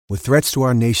With threats to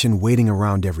our nation waiting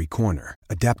around every corner,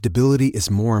 adaptability is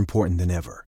more important than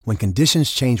ever. When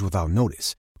conditions change without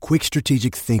notice, quick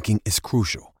strategic thinking is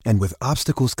crucial. And with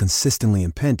obstacles consistently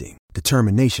impending,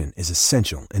 determination is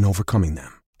essential in overcoming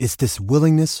them. It's this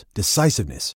willingness,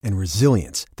 decisiveness, and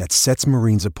resilience that sets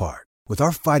Marines apart. With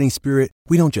our fighting spirit,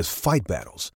 we don't just fight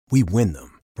battles, we win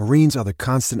them. Marines are the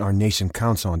constant our nation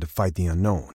counts on to fight the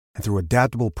unknown. And through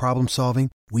adaptable problem solving,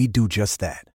 we do just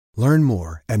that. Learn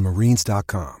more at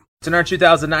marines.com. In our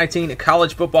 2019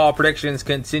 college football predictions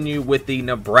continue with the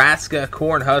Nebraska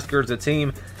Cornhuskers, a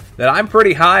team that I'm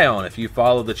pretty high on. If you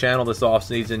follow the channel this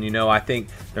offseason, you know I think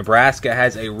Nebraska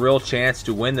has a real chance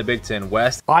to win the Big Ten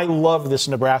West. I love this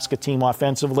Nebraska team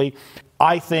offensively.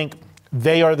 I think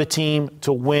they are the team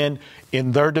to win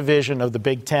in their division of the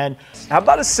Big Ten. How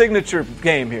about a signature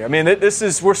game here? I mean,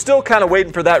 we're still kind of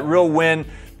waiting for that real win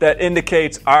that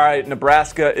indicates, all right,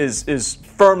 Nebraska is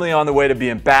firmly on the way to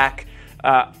being back.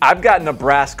 I've got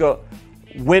Nebraska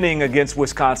winning against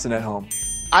Wisconsin at home.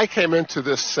 I came into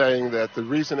this saying that the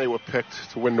reason they were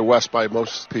picked to win the West by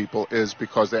most people is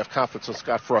because they have confidence in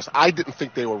Scott Frost. I didn't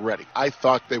think they were ready. I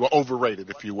thought they were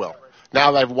overrated, if you will.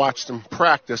 Now that I've watched them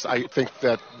practice, I think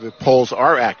that the polls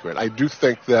are accurate. I do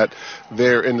think that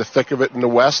they're in the thick of it in the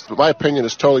West. But my opinion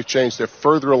has totally changed. They're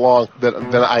further along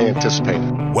than I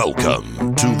anticipated.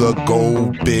 Welcome to the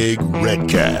Go Big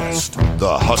Redcast,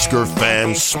 the Husker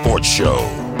fan sports show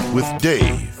with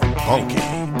Dave,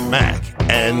 Honky, Mac,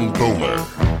 and Boomer.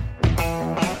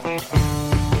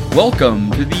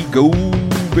 Welcome to the Go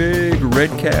Big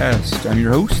Redcast. I'm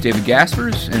your host, David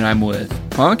Gaspers, and I'm with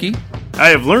Honky. I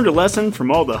have learned a lesson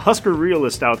from all the Husker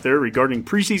realists out there regarding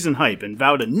preseason hype and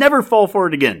vow to never fall for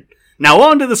it again. Now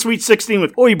on to the Sweet 16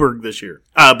 with Oiberg this year.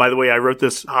 By the way, I wrote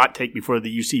this hot take before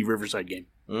the UC Riverside game.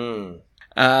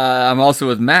 I'm also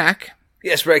with Mac.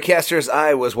 Yes, Redcasters,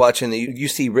 I was watching the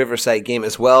UC Riverside game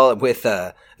as well with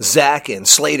Zach and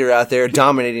Slater out there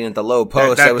dominating at the low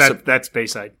post. That's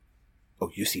Bayside.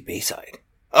 Oh, UC Bayside.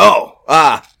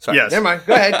 Sorry. Yes. Never mind.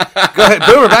 Go ahead.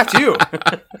 Boomer, back to you.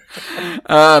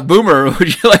 Boomer,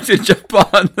 would you like to jump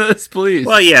on this, please?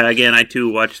 Well, yeah, again, I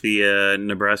too watched the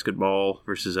Nebraska ball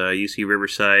versus UC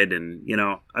Riverside, and, you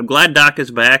know, I'm glad Doc is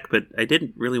back, but I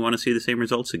didn't really want to see the same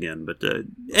results again. But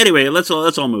anyway, let's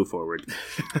all move forward.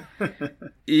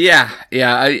 Yeah,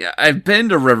 I've been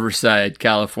to Riverside,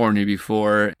 California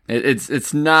before.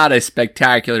 It's not a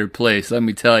spectacular place, let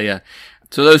me tell you.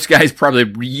 So those guys probably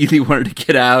really wanted to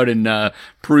get out and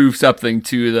prove something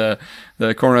to the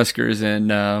Cornhuskers. And,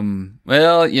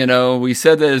 well, you know, we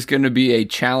said that it's going to be a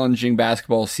challenging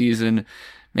basketball season.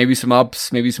 Maybe some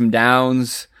ups, maybe some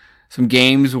downs, some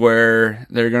games where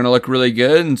they're going to look really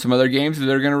good and some other games that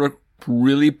they're going to look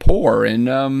really poor. And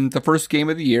the first game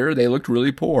of the year, they looked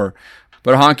really poor.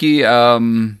 But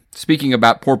Honky, speaking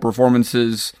about poor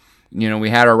performances, you know, we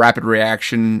had our rapid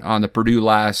reaction on the Purdue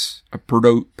loss, and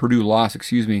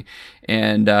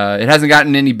it hasn't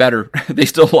gotten any better. They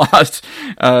still lost,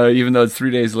 even though it's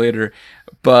 3 days later.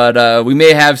 But we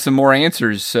may have some more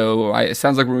answers, so it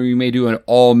sounds like we may do an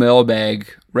all-mailbag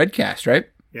Redcast, right?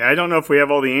 Yeah, I don't know if we have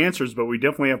all the answers, but we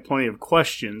definitely have plenty of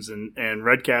questions. And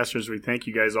Redcasters, we thank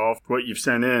you guys all for what you've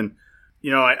sent in.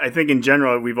 You know, I think in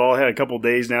general, we've all had a couple of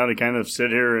days now to kind of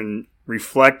sit here and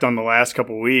reflect on the last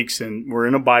couple of weeks, and we're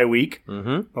in a bye week.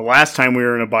 Mm-hmm. The last time we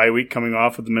were in a bye week coming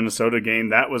off of the Minnesota game,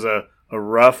 that was a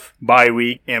rough bye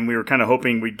week, and we were kind of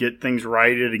hoping we'd get things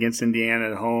righted against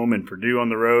Indiana at home and Purdue on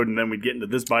the road, and then we'd get into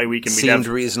this bye week. And Seemed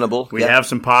reasonable. We'd have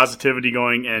some positivity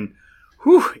going, and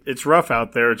it's rough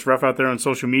out there. It's rough out there on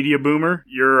social media, Boomer.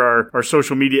 You're our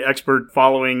social media expert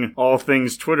following all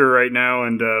things Twitter right now,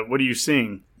 and what are you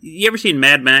seeing? You ever seen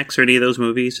Mad Max or any of those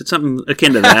movies? It's something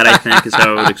akin to that, I think, is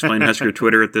how I would explain Husker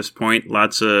Twitter at this point.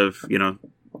 Lots of, you know,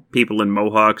 people in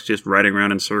mohawks just riding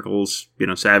around in circles, you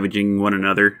know, savaging one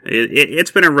another. It's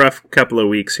been a rough couple of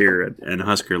weeks here in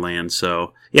Husker land.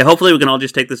 So, yeah, hopefully we can all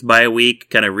just take this bye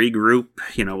week, kind of regroup,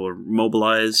 you know, we'll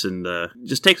mobilize and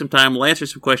just take some time. We'll answer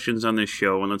some questions on this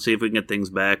show, and let's see if we can get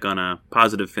things back on a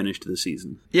positive finish to the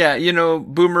season. Yeah, you know,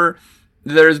 Boomer,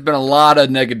 there's been a lot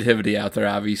of negativity out there,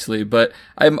 obviously, but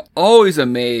I'm always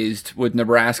amazed with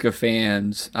Nebraska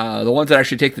fans, the ones that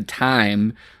actually take the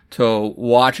time to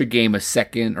watch a game a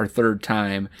second or third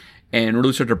time and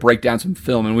really start to break down some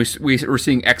film. And we're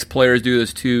seeing ex-players do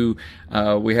this too.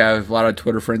 We have a lot of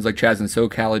Twitter friends like Chaz and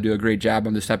SoCal who do a great job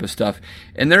on this type of stuff.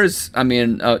 And there's,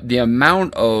 the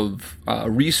amount of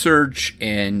research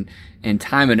and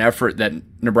time and effort that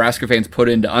Nebraska fans put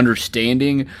into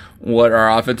understanding what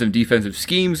our offensive and defensive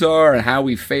schemes are and how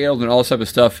we failed and all this type of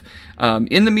stuff.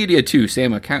 In the media too.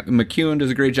 Sam McEwen does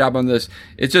a great job on this.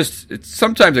 It's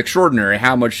sometimes extraordinary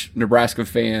how much Nebraska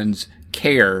fans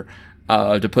care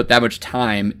to put that much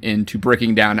time into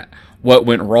breaking down what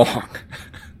went wrong.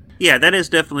 Yeah, that is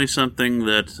definitely something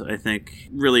that I think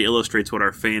really illustrates what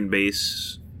our fan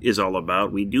base is all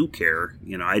about. We do care.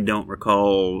 I don't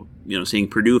recall, seeing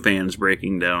Purdue fans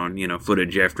breaking down,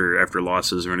 footage after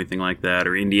losses or anything like that,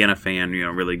 or Indiana fan,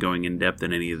 really going in depth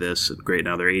in any of this. Great,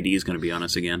 now their AD is going to be on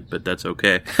us again, but that's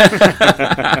okay.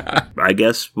 I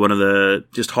guess one of the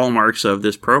just hallmarks of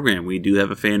this program, we do have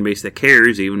a fan base that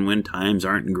cares, even when times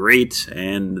aren't great,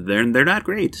 and they're not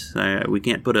great. We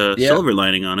can't put a silver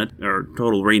lining on it, or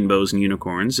total rainbows and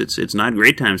unicorns. It's not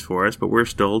great times for us, but we're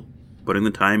still putting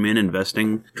the time in,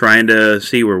 investing, trying to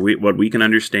see what we can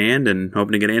understand, and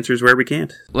hoping to get answers where we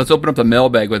can't. Let's open up the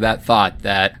mailbag with that thought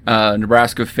that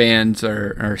Nebraska fans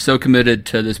are so committed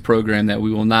to this program that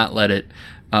we will not let it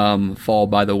fall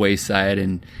by the wayside,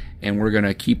 and we're going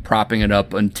to keep propping it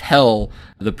up until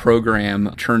the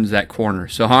program turns that corner.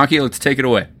 So, Honky, let's take it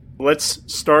away. Let's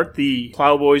start the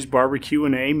Plowboys Barbecue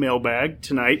and A mailbag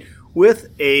tonight with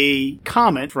a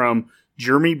comment from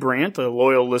Jeremy Brandt, a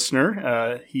loyal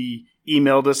listener. He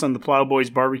emailed us on the Plowboys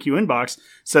Barbecue inbox,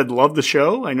 said, "Love the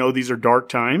show. I know these are dark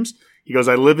times." He goes,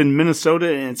 "I live in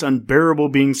Minnesota, and it's unbearable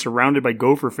being surrounded by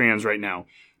Gopher fans right now.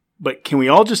 But can we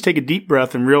all just take a deep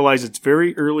breath and realize it's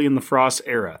very early in the Frost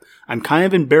era? I'm kind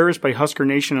of embarrassed by Husker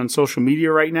Nation on social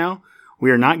media right now. We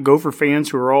are not Gopher fans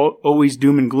who are always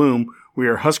doom and gloom. We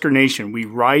are Husker Nation. We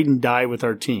ride and die with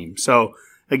our team." So,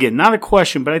 again, not a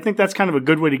question, but I think that's kind of a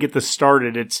good way to get this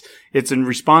started. It's in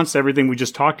response to everything we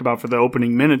just talked about for the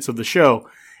opening minutes of the show.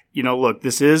 Look,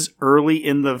 this is early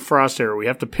in the Frost era. We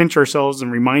have to pinch ourselves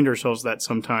and remind ourselves that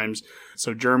sometimes.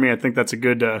 So, Jeremy, I think that's a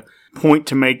good point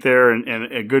to make there,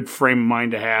 and a good frame of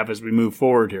mind to have as we move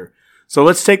forward here. So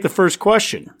let's take the first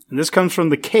question. And this comes from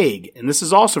the Keg, and this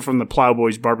is also from the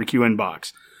Plowboys Barbecue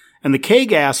inbox. And the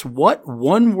Keg asks, what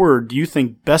one word do you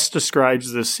think best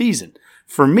describes this season?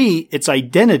 For me, it's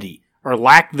identity, or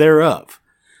lack thereof.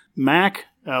 Mac,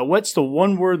 what's the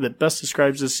one word that best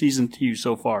describes this season to you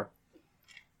so far?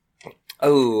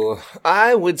 Oh,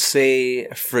 I would say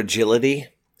fragility.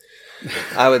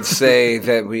 I would say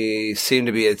that we seem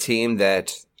to be a team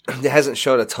that hasn't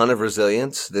showed a ton of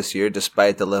resilience this year,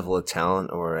 despite the level of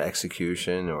talent or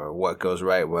execution or what goes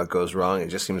right, what goes wrong. It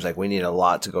just seems like we need a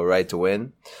lot to go right to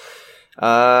win.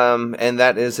 And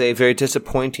that is a very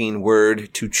disappointing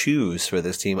word to choose for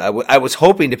this team. I was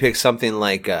hoping to pick something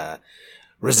like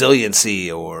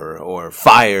resiliency or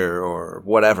fire or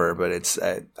whatever, but it's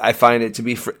I find us to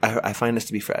be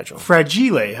fragile.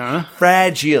 Fragile, huh?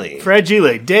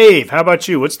 Fragile. Dave, how about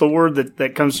you? What's the word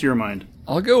that comes to your mind?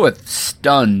 I'll go with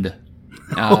stunned.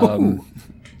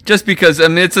 Just because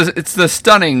it's the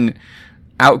stunning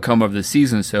outcome of the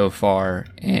season so far,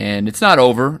 and it's not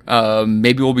over.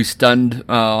 Maybe we'll be stunned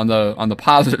on the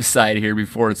positive side here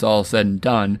before it's all said and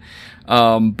done.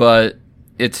 But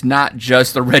it's not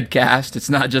just the Redcast. It's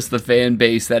not just the fan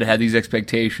base that had these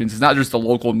expectations. It's not just the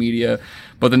local media,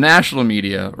 but the national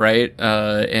media, right?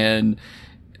 And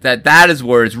that is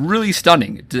where it's really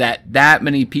stunning that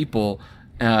many people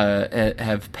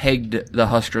have pegged the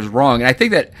Huskers wrong. And I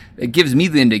think that it gives me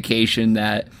the indication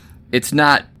that it's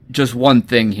not just one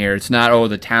thing here. It's not,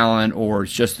 the talent, or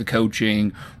it's just the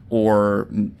coaching, or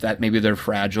that maybe they're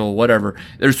fragile, whatever.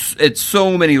 It's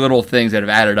so many little things that have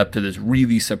added up to this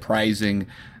really surprising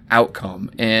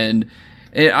outcome. And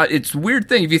it's a weird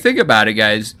thing. If you think about it,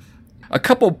 guys, a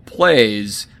couple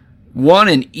plays, one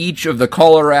in each of the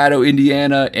Colorado,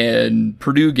 Indiana, and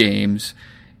Purdue games,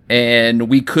 and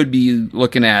we could be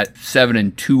looking at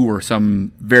 7-2 or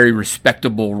some very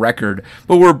respectable record,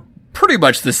 but we're pretty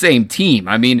much the same team.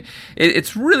 I mean, it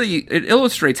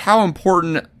illustrates how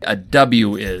important a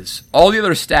W is. All the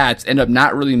other stats end up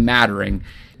not really mattering,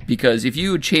 because if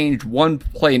you changed one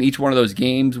play in each one of those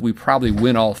games, we probably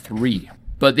win all three.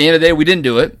 But at the end of the day, we didn't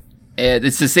do it. And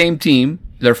it's the same team.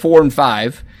 They're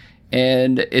 4-5,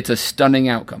 and it's a stunning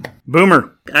outcome.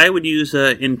 Boomer. I would use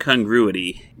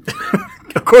incongruity.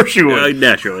 Of course you would.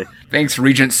 Naturally. Thanks,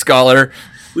 Regent Scholar.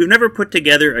 We've never put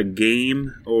together a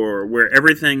game or where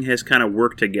everything has kind of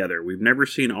worked together. We've never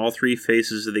seen all three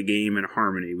phases of the game in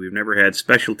harmony. We've never had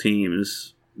special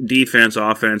teams, defense,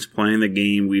 offense playing the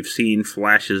game. We've seen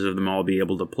flashes of them all be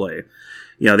able to play.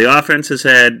 The offense has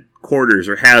had quarters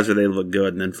or halves where they look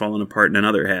good and then falling apart in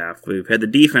another half. We've had the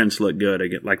defense look good.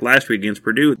 Like last week against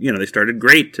Purdue, they started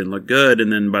great and looked good,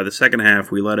 and then by the second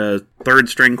half, we let a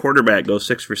third-string quarterback go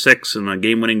 6 for 6 in a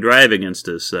game-winning drive against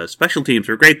us. Special teams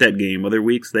were great that game. Other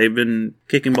weeks, they've been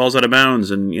kicking balls out of bounds,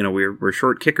 and, we're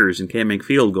short kickers and can't make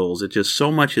field goals. It just,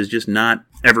 so much has just not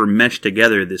ever meshed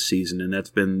together this season, and that's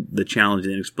been the challenge,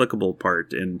 the inexplicable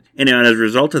part. And as a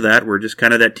result of that, we're just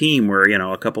kind of that team where,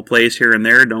 a couple plays here and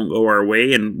there don't go our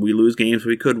way, and we lose games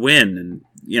we could win. And,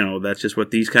 that's just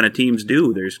what these kind of teams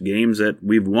do. There's games that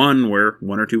we've won where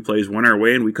 1 or 2 plays went our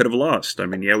way and we could have lost. I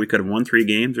mean, we could have won 3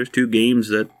 games. There's 2 games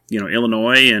that,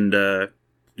 Illinois and,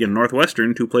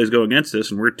 Northwestern, 2 plays go against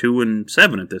us, and we're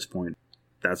 2-7 at this point.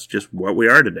 That's just what we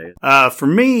are today. For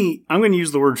me, I'm going to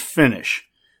use the word finish.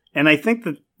 And I think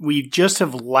that we just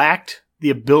have lacked the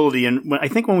ability. And I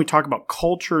think when we talk about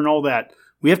culture and all that,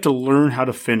 we have to learn how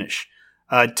to finish.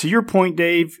 To your point,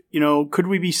 Dave, could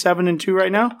we be 7-2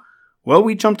 right now? Well,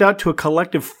 we jumped out to a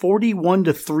collective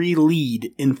 41-3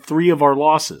 lead in 3 of our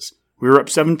losses. We were up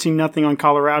 17-0 on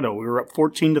Colorado. We were up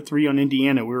 14-3 on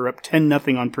Indiana. We were up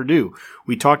 10-0 on Purdue.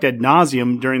 We talked ad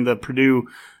nauseum during the Purdue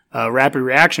rapid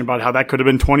reaction about how that could have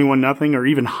been 21-0 or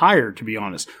even higher, to be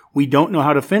honest. We don't know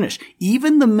how to finish.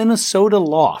 Even the Minnesota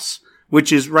loss,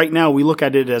 which is right now we look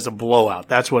at it as a blowout.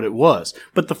 That's what it was.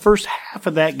 But the first half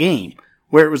of that game,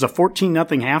 where it was a 14-0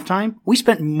 halftime, we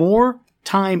spent more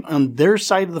time on their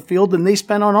side of the field than they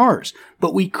spent on ours.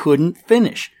 But we couldn't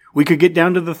finish. We could get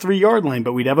down to the 3-yard line,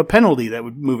 but we'd have a penalty that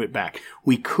would move it back.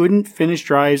 We couldn't finish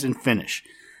drives and finish.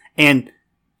 And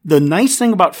the nice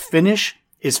thing about finish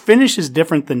is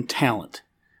different than talent.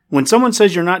 When someone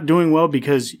says you're not doing well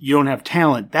because you don't have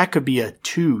talent, that could be a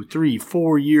 2, 3,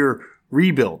 4-year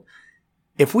rebuild.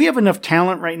 If we have enough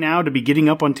talent right now to be getting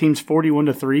up on teams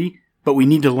 41-3, but we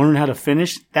need to learn how to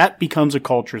finish, that becomes a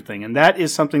culture thing. And that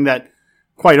is something that,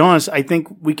 quite honest, I think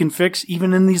we can fix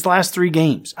even in these last 3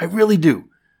 games. I really do.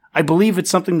 I believe it's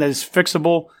something that is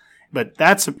fixable, but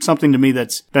that's something to me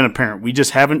that's been apparent. We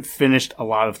just haven't finished a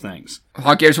lot of things.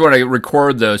 Honky, I just want to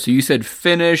record those. So you said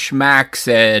finish, Mac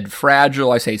said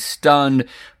fragile, I say stunned,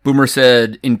 Boomer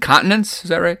said incontinence, is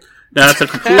that right? No, that's a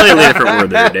completely different word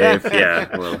there, Dave.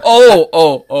 Yeah. Well,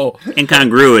 Oh.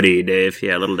 Incongruity, Dave.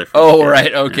 Yeah, a little different. Oh,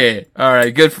 right. Okay. Yeah. All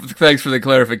right. Good. Thanks for the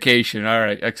clarification. All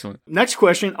right. Excellent. Next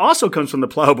question also comes from the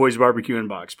Plowboys Barbecue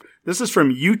inbox. This is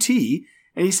from UT,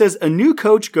 and he says, a new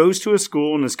coach goes to a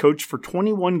school and is coached for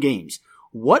 21 games.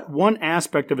 What one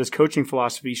aspect of his coaching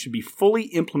philosophy should be fully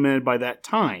implemented by that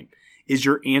time? Is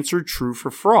your answer true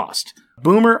for Frost?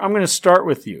 Boomer, I'm going to start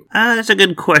with you. That's a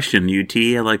good question, UT.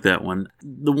 I like that one.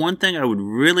 The one thing I would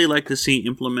really like to see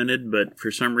implemented, but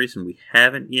for some reason we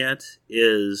haven't yet,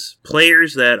 is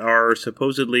players that are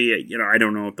supposedly, I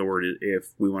don't know if the word is,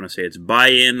 if we want to say it's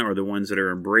buy-in, or the ones that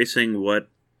are embracing what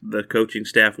the coaching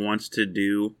staff wants to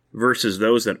do versus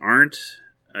those that aren't.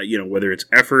 Whether it's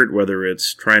effort, whether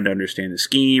it's trying to understand the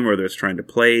scheme, whether it's trying to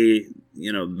play,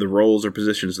 the roles or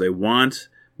positions they want.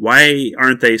 Why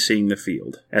aren't they seeing the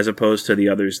field as opposed to the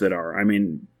others that are? I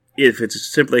mean, if it's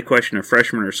simply a question of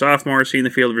freshmen or sophomores seeing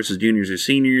the field versus juniors or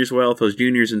seniors, well, if those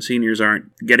juniors and seniors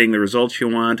aren't getting the results you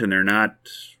want and they're not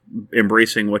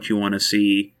embracing what you want to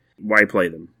see, why play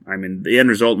them? I mean, the end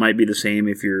result might be the same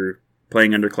if you're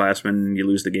playing underclassmen and you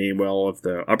lose the game. Well, if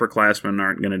the upperclassmen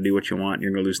aren't going to do what you want, you're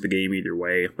going to lose the game either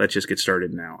way. Let's just get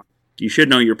started now. You should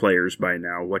know your players by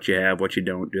now, what you have, what you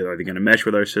don't do. Are they going to mesh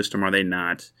with our system? Are they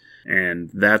not? And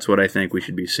that's what I think we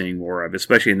should be seeing more of,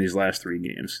 especially in these last 3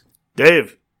 games.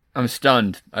 Dave. I'm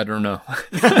stunned. I don't know.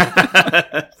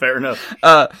 Fair enough.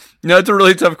 It's a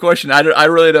really tough question. I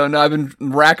really don't know. I've been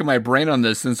racking my brain on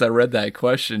this since I read that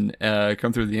question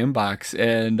come through the inbox,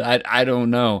 and I don't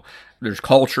know. There's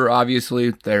culture, obviously.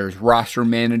 There's roster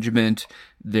management.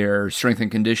 There's strength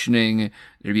and conditioning.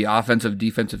 There'd be offensive,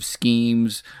 defensive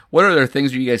schemes. What other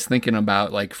things are you guys thinking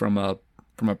about, like from a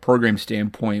program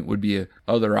standpoint, would be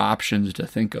other options to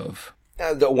think of?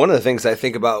 One of the things I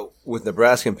think about with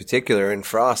Nebraska in particular, and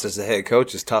Frost as the head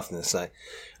coach, is toughness.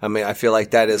 I feel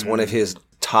like that is one of his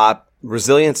top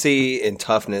resiliency and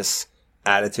toughness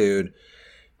attitude.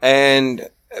 And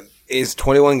is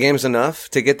 21 games enough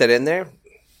to get that in there?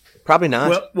 Probably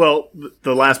not. Well,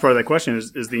 the last part of that question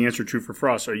is the answer true for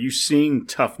Frost? Are you seeing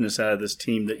toughness out of this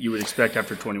team that you would expect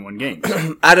after 21 games?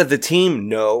 Out of the team,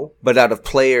 no. But out of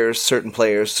certain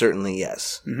players, certainly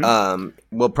yes.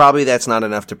 Mm-hmm. Probably that's not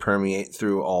enough to permeate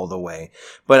through all the way.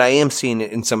 But I am seeing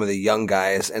it in some of the young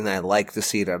guys, and I like to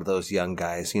see it out of those young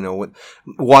guys.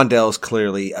 Wandell's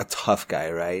clearly a tough guy,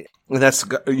 right? And that's,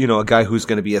 a guy who's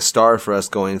going to be a star for us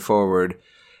going forward.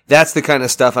 That's the kind of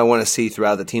stuff I want to see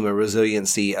throughout the team, a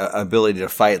resiliency, ability to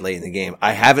fight late in the game.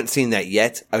 I haven't seen that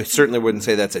yet. I certainly wouldn't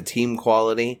say that's a team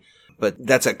quality, but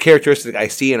that's a characteristic I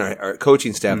see in our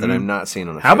coaching staff that I'm not seeing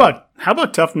on the field. How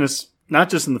about toughness, not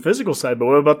just in the physical side, but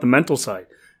what about the mental side?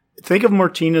 Think of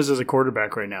Martinez as a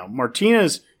quarterback right now.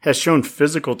 Martinez has shown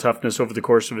physical toughness over the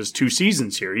course of his 2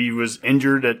 seasons here. He was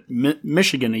injured at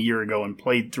Michigan a year ago and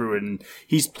played through it, and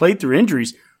he's played through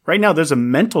injuries. Right now, there's a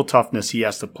mental toughness he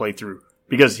has to play through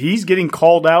because he's getting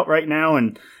called out right now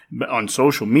and on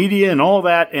social media and all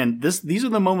that. And these are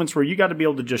the moments where you got to be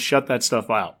able to just shut that stuff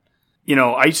out.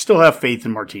 I still have faith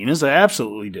in Martinez. I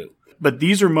absolutely do. But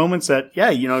these are moments that,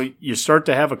 you start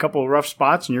to have a couple of rough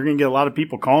spots and you're going to get a lot of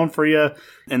people calling for you.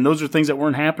 And those are things that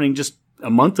weren't happening just a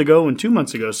month ago and 2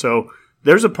 months ago. So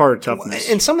there's a part of toughness.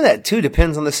 And some of that, too,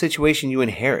 depends on the situation you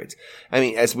inherit. I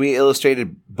mean, as we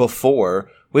illustrated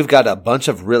before, we've got a bunch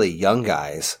of really young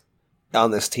guys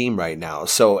on this team right now.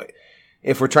 So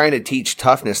if we're trying to teach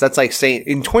toughness, that's like saying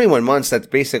in 21 months, that's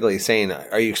basically saying,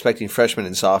 are you expecting freshmen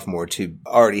and sophomore to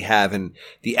already have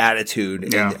the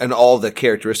attitude and all the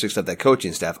characteristics of that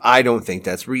coaching staff? I don't think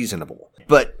that's reasonable.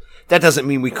 But that doesn't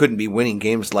mean we couldn't be winning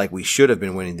games like we should have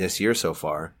been winning this year so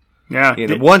far. Yeah.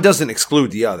 One doesn't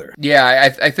exclude the other.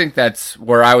 Yeah, I think that's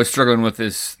where I was struggling with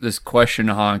this question,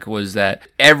 Honk, was that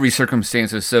every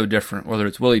circumstance is so different, whether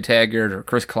it's Willie Taggart or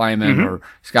Chris Kleiman or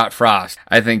Scott Frost.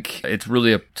 I think it's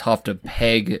really tough to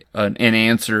peg an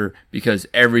answer because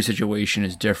every situation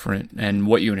is different, and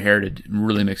what you inherited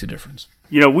really makes a difference.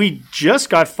 We just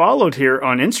got followed here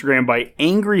on Instagram by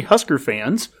Angry Husker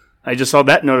Fans. I just saw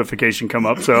that notification come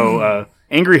up, so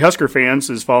Angry Husker Fans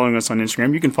is following us on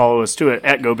Instagram. You can follow us too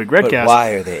at Go Big Redcast. But why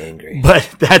are they angry? But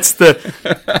that's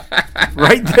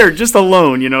right there, just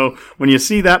alone, when you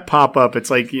see that pop up, it's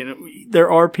like, there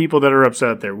are people that are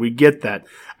upset there. We get that.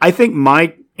 I think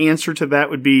my answer to that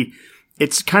would be,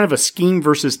 it's kind of a scheme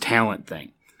versus talent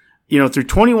thing. Through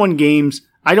 21 games,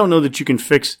 I don't know that you can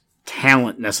fix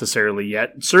talent necessarily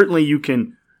yet. Certainly you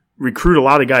can recruit a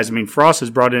lot of guys. I mean, Frost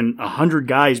has brought in 100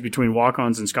 guys between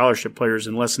walk-ons and scholarship players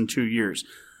in less than 2 years.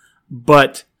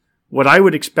 But what I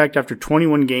would expect after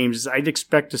 21 games is I'd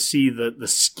expect to see the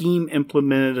scheme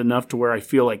implemented enough to where I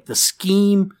feel like the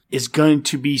scheme is going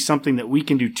to be something that we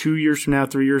can do 2 years from now,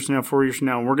 3 years from now, 4 years from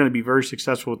now, and we're going to be very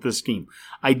successful with this scheme.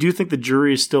 I do think the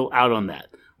jury is still out on that.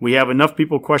 We have enough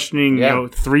people questioning,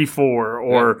 3-4,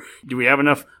 or do we have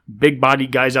enough big body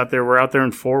guys out there? We're out there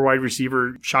in 4 wide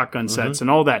receiver shotgun sets and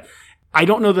all that. I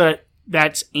don't know that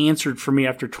that's answered for me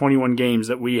after 21 games,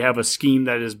 that we have a scheme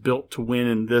that is built to win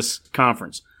in this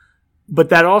conference. But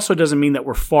that also doesn't mean that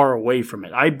we're far away from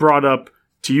it. I brought up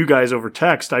to you guys over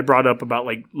text, I brought up about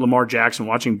like Lamar Jackson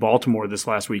watching Baltimore this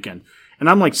last weekend. And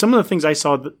I'm like, some of the things I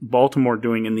saw Baltimore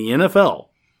doing in the NFL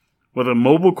with a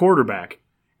mobile quarterback,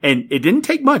 and it didn't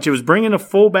take much. It was bringing a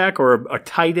fullback or a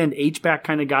tight end H-back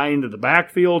kind of guy into the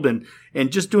backfield and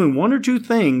just doing 1 or 2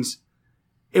 things.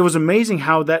 It was amazing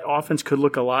how that offense could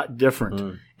look a lot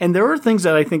different. And there are things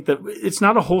that I think that it's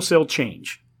not a wholesale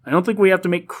change. I don't think we have to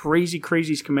make crazy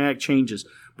schematic changes.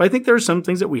 But I think there are some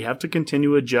things that we have to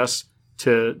continue to adjust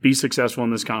to be successful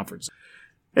in this conference.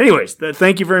 Anyways,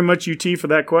 thank you very much, UT, for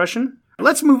that question.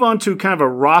 Let's move on to kind of a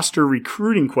roster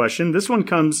recruiting question. This one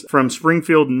comes from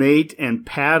Springfield Nate and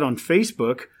Pat on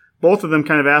Facebook. Both of them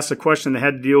kind of asked a question that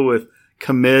had to deal with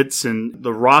commits and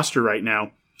the roster right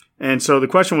now. And so the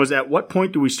question was, at what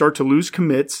point do we start to lose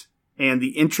commits and the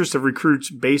interest of recruits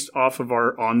based off of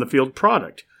our on-the-field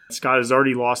product? Scott has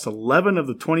already lost 11 of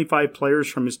the 25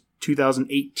 players from his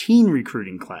 2018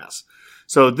 recruiting class.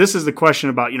 So this is the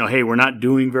question about, hey, we're not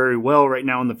doing very well right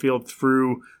now on the field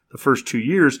through the first 2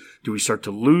 years. Do we start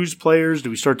to lose players? Do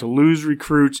we start to lose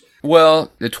recruits?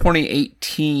 Well, the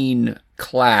 2018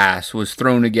 class was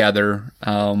thrown together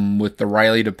with the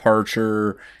Riley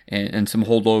departure and some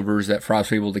holdovers that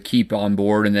Frost was able to keep on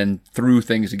board, and then threw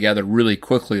things together really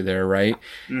quickly there, right?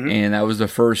 And that was the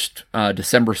first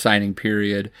December signing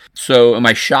period. So am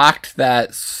I shocked that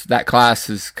that class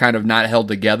is kind of not held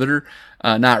together?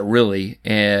 Not really.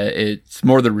 It's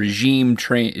more the regime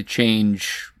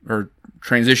change or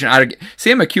transition out of.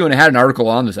 Sam McEwen had an article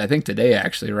on this, I think today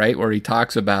actually, right, where he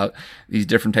talks about these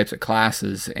different types of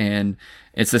classes, and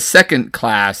it's the second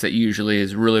class that usually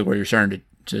is really where you're starting to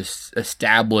just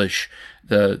establish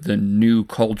the new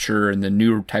culture and the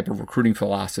new type of recruiting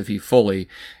philosophy fully.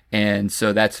 And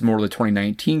so that's more the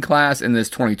 2019 class. And this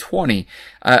 2020,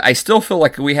 I still feel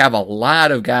like we have a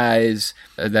lot of guys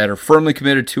that are firmly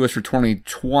committed to us for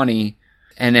 2020,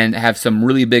 and then have some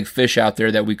really big fish out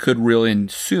there that we could reel in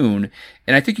soon.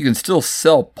 And I think you can still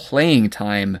sell playing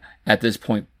time at this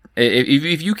point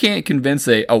If you can't convince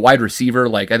a wide receiver,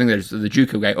 like I think there's the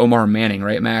JUCO guy, Omar Manning,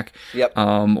 right, Mac? Yep.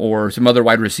 Or some other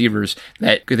wide receivers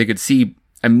that they could see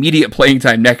immediate playing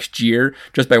time next year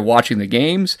just by watching the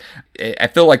games, I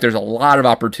feel like there's a lot of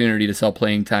opportunity to sell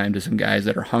playing time to some guys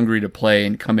that are hungry to play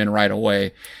and come in right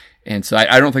away. And so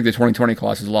I don't think the 2020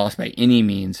 class is lost by any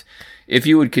means. If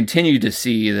you would continue to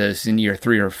see this in year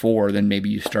 3 or 4, then maybe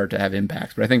you start to have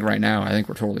impacts. But I think right now, I think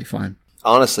we're totally fine.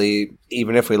 Honestly,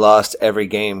 even if we lost every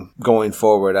game going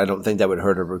forward, I don't think that would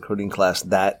hurt a recruiting class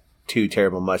that too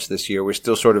terrible much this year. We're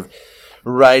still sort of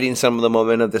riding some of the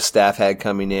momentum the staff had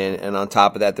coming in, and on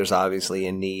top of that, there's obviously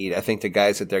a need. I think the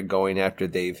guys that they're going after,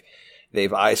 they've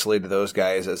isolated those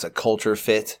guys as a culture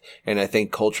fit, and I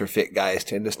think culture fit guys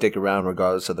tend to stick around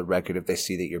regardless of the record if they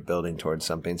see that you're building towards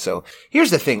something. So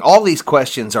here's the thing. All these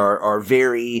questions are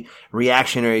very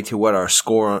reactionary to what our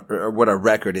score or what our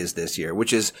record is this year,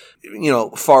 which is,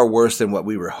 far worse than what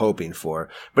we were hoping for.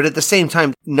 But at the same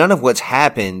time, none of what's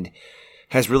happened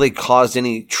has really caused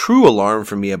any true alarm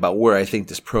for me about where I think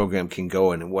this program can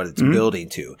go and what it's building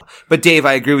to. But Dave,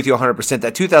 I agree with you 100%.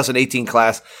 That 2018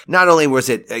 class, not only was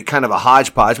it a kind of a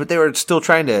hodgepodge, but they were still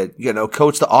trying to,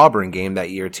 coach the Auburn game that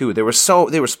year too. They were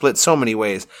split so many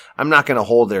ways. I'm not going to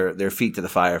hold their feet to the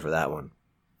fire for that one.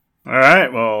 All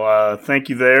right. Well, thank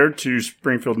you there to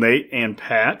Springfield Nate and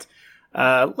Pat.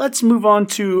 Let's move on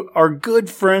to our good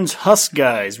friends Husk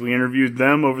Guys. We interviewed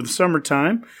them over the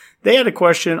summertime. They had a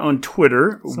question on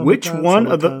Twitter. Which one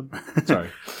of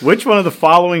the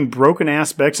following broken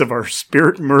aspects of our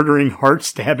spirit-murdering,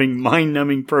 heart-stabbing,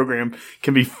 mind-numbing program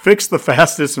can be fixed the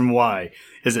fastest and why?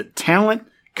 Is it talent,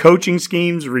 coaching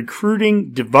schemes,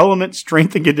 recruiting, development,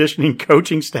 strength and conditioning,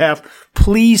 coaching staff?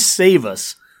 Please save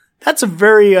us. That's a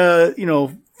very,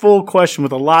 full question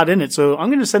with a lot in it. So I'm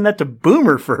going to send that to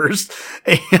Boomer first.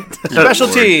 And special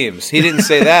teams. He didn't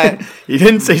say that. He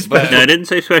didn't say special. No, I didn't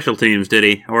say special teams, did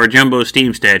he? Or a Jumbo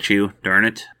Steam statue, darn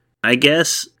it. I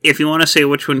guess if you want to say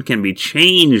which one can be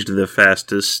changed the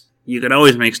fastest, you can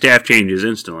always make staff changes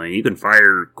instantly. You can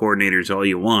fire coordinators all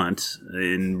you want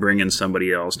and bring in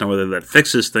somebody else. Now, whether that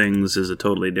fixes things is a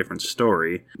totally different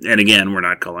story. And again, we're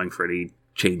not calling for any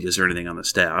changes or anything on the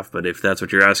staff, but if that's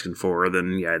what you're asking for,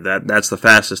 then yeah, that's the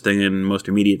fastest thing and most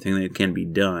immediate thing that can be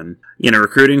done.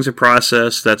 Recruiting's a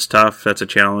process. That's tough. That's a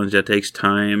challenge. That takes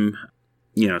time.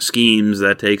 Schemes,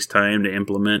 that takes time to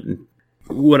implement.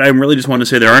 What I really just want to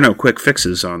say, there are no quick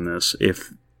fixes on this.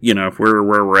 If we're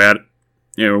where we're at,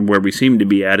 where we seem to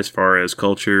be at as far as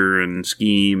culture and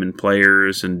scheme and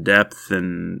players and depth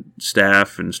and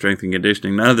staff and strength and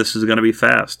conditioning, none of this is going to be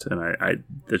fast. And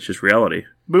that's just reality.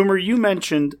 Boomer, you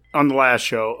mentioned on the last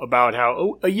show about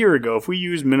how a year ago, if we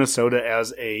use Minnesota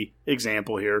as a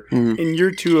example here, in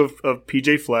year 2 of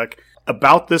PJ Fleck,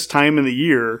 about this time in the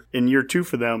year, in year 2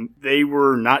 for them, they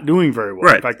were not doing very well.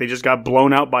 Right. In fact, they just got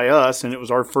blown out by us, and it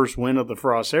was our first win of the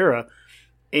Frost era.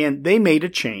 And they made a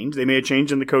change. They made a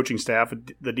change in the coaching staff,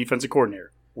 the defensive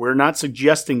coordinator. We're not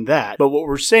suggesting that. But what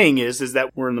we're saying is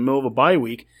that we're in the middle of a bye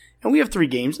week, and we have 3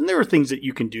 games, and there are things that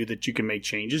you can do that you can make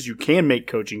changes. You can make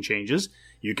coaching changes.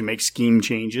 You can make scheme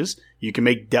changes. You can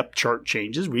make depth chart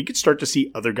changes. We could start to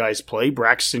see other guys play.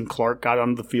 Braxton Clark got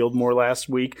on the field more last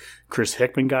week. Chris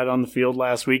Hickman got on the field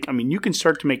last week. I mean, you can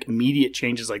start to make immediate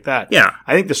changes like that. Yeah.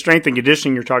 I think the strength and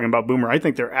conditioning you're talking about, Boomer, I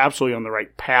think they're absolutely on the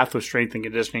right path with strength and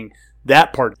conditioning.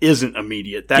 That part isn't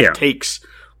immediate. That takes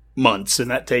months,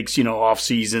 and that takes, off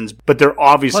seasons. But they're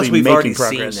obviously making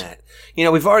progress. Seen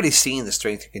that. We've already seen the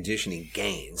strength and conditioning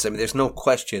gains. I mean, there's no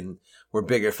question we're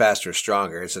bigger, faster,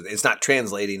 stronger. So it's not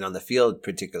translating on the field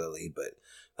particularly,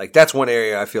 but that's one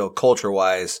area I feel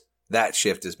culture-wise that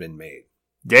shift has been made.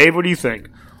 Dave, what do you think?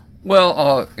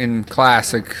 Well, in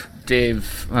classic Dave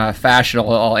fashion,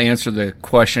 I'll answer the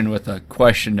question with a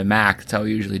question to Mac. That's how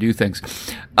we usually do things.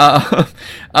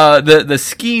 The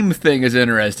scheme thing is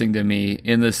interesting to me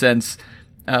in the sense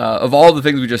of all the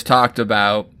things we just talked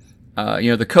about.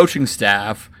 The coaching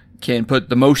staff can put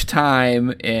the most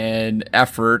time and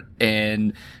effort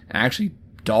and actually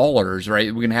dollars,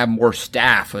 right? We can have more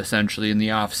staff essentially in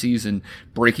the off season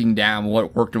breaking down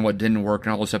what worked and what didn't work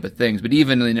and all those type of things. But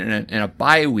even in a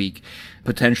bye week,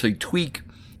 potentially tweak.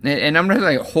 And I'm not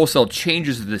saying wholesale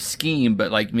changes to the scheme,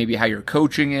 but maybe how you're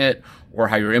coaching it or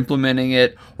how you're implementing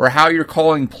it or how you're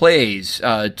calling plays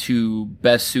to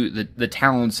best suit the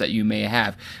talents that you may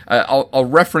have. I'll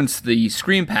reference the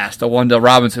screen pass to Wandell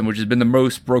Robinson, which has been the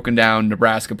most broken down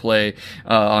Nebraska play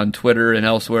on Twitter and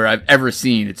elsewhere I've ever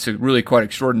seen. It's really quite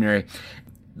extraordinary.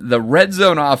 The red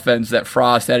zone offense that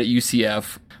Frost had at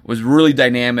UCF was really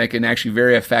dynamic and actually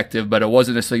very effective, but it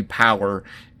wasn't necessarily power.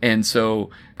 And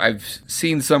so I've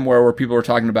seen somewhere where people were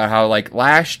talking about how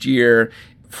last year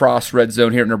Frost red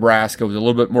zone here at Nebraska was a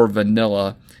little bit more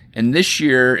vanilla. And this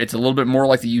year, it's a little bit more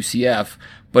like the UCF,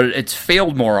 but it's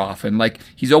failed more often. Like,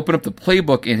 he's opened up the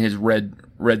playbook in his red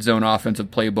zone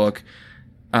offensive playbook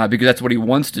because that's what he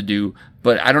wants to do.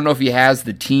 But I don't know if he has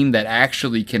the team that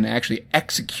can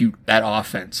execute that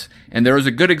offense. And there was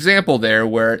a good example there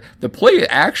where the play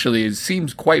actually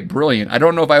seems quite brilliant. I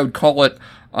don't know if I would call it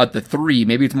at the 3.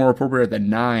 Maybe it's more appropriate at the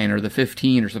 9 or the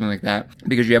 15 or something like that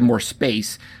because you have more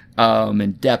space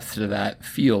and depth to that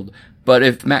field. But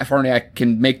if Matt Farniak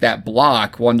can make that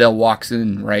block, Wan'Dale walks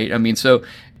in, right? I mean, so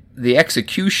the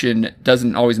execution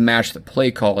doesn't always match the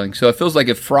play calling. So it feels like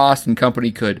if Frost and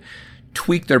company could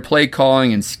tweak their play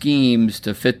calling and schemes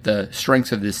to fit the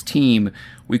strengths of this team,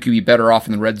 we could be better off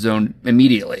in the red zone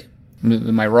immediately.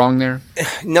 Am I wrong there?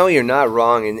 No, you're not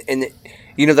wrong. And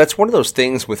you know, that's one of those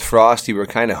things with Frost you were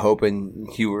kind of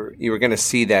hoping you were going to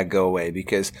see that go away,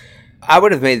 because I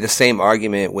would have made the same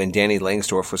argument when Danny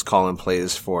Langsdorff was calling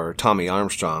plays for Tommy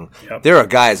Armstrong. Yep. There are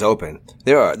guys open.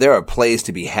 There are plays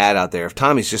to be had out there. If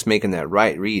Tommy's just making that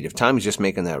right read, if Tommy's just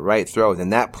making that right throw, then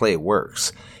that play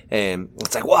works. And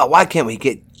it's like, well, why can't we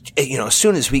get, as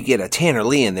soon as we get a Tanner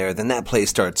Lee in there, then that play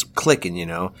starts clicking,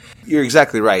 You're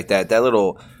exactly right. That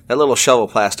little shovel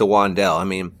pass to Wan'Dale. I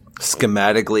mean,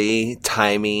 schematically,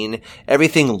 timing,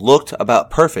 everything looked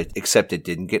about perfect, except it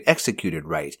didn't get executed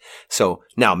right. So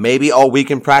now maybe all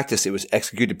week in practice it was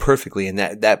executed perfectly and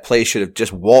that play should have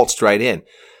just waltzed right in.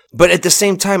 But at the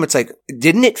same time, it's like,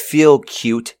 didn't it feel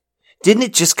cute? Didn't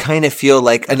it just kind of feel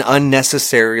like an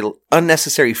unnecessary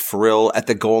frill at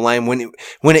the goal line when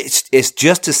it's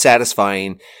just as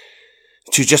satisfying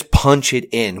to just punch it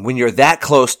in? When you're that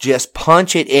close, just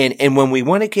punch it in. And when we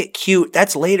want to get cute,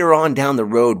 that's later on down the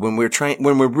road when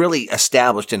we're really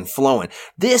established and flowing.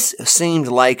 This seemed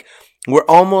like we're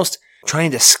almost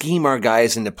trying to scheme our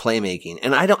guys into playmaking.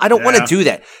 And I don't want to do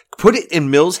that. Put it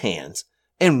in Mills' hands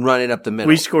and run it up the middle.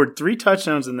 We scored 3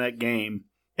 touchdowns in that game,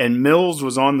 and Mills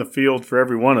was on the field for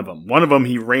every one of them. One of them,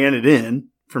 he ran it in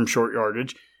from short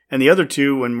yardage. And the other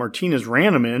 2, when Martinez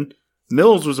ran them in,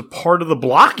 Mills was a part of the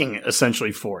blocking,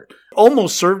 essentially, for it.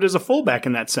 Almost served as a fullback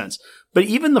in that sense. But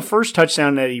even the first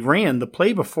touchdown that he ran, the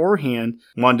play beforehand,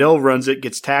 Wan'Dale runs it,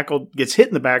 gets tackled, gets hit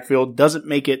in the backfield, doesn't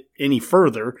make it any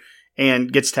further,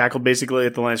 and gets tackled basically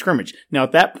at the line of scrimmage. Now,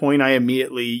 at that point, I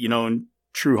immediately, in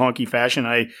true honky fashion,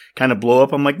 I kind of blow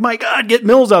up. I'm like, my God, get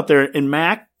Mills out there. And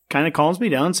Mac kind of calms me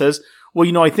down and says,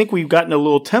 well, I think we've gotten a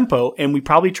little tempo, and we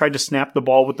probably tried to snap the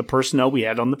ball with the personnel we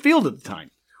had on the field at the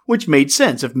time. Which made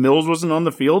sense. If Mills wasn't on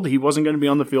the field, he wasn't going to be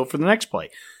on the field for the next play.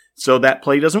 So that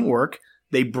play doesn't work.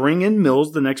 They bring in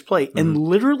Mills the next play, and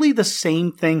literally the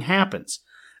same thing happens.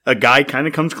 A guy kind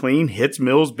of comes clean, hits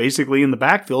Mills basically in the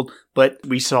backfield, but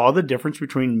we saw the difference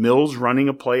between Mills running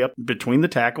a play up between the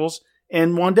tackles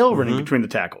and Wan'Dale running between the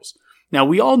tackles. Now,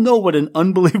 we all know what an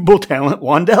unbelievable talent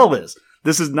Wan'Dale is.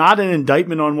 This is not an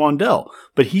indictment on Wan'Dale,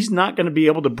 but he's not going to be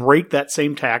able to break that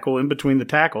same tackle in between the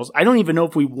tackles. I don't even know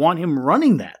if we want him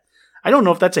running that. I don't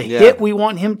know if that's a hit we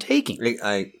want him taking.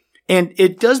 And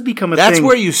it does become a thing. That's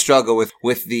where you struggle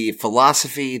with the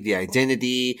philosophy, the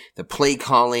identity, the play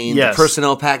calling, the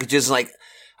personnel packages. Like,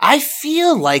 I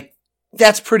feel like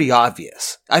that's pretty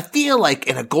obvious. I feel like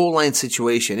in a goal line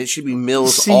situation, it should be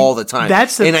Mills all the time.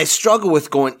 And I struggle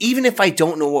with going, even if I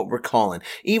don't know what we're calling,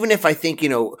 even if I think,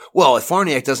 if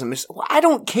Farniak doesn't miss, I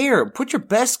don't care. Put your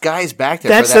best guys back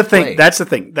there. That's the thing. That's the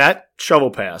thing. That shovel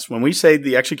pass, when we say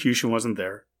the execution wasn't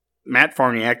there, Matt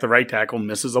Farniak, the right tackle,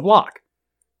 misses a block.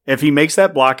 If he makes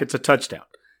that block, it's a touchdown.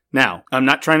 Now, I'm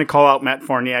not trying to call out Matt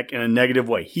Farniak in a negative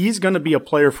way. He's going to be a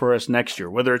player for us next year,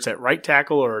 whether it's at right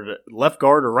tackle or left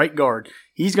guard or right guard.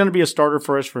 He's going to be a starter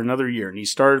for us for another year, and he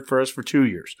started for us for 2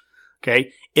 years.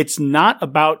 Okay? It's not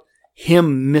about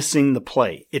him missing the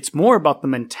play. It's more about the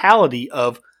mentality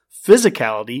of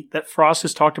physicality that Frost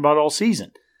has talked about all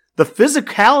season. The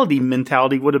physicality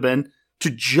mentality would have been to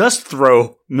just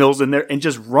throw Mills in there and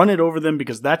just run it over them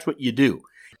because that's what you do.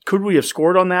 Could we have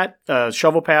scored on that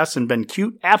shovel pass and been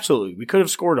cute? Absolutely. We could have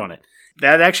scored on it.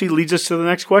 That actually leads us to the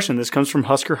next question. This comes from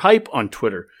Husker Hype on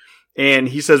Twitter. And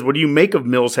he says, what do you make of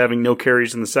Mills having no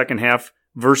carries in the second half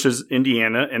versus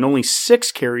Indiana and only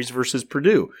 6 carries versus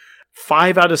Purdue?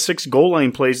 5 out of 6 goal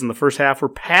line plays in the first half were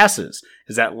passes.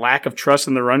 Is that lack of trust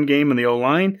in the run game and the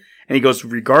O-line? And he goes,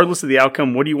 regardless of the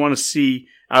outcome, what do you want to see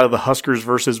out of the Huskers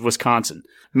versus Wisconsin?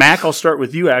 Mac, I'll start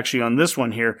with you actually on this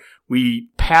one here. We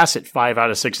pass it 5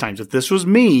 out of 6 times. If this was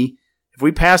me, if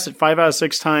we passed it 5 out of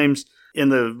 6 times in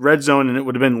the red zone and it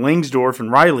would have been Langsdorff and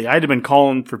Riley, I'd have been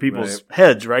calling for people's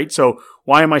heads, right? So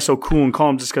why am I so cool and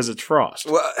calm just because it's Frost?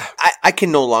 Well, I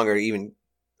can no longer even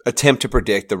attempt to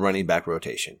predict the running back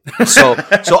rotation. So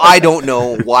I don't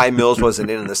know why Mills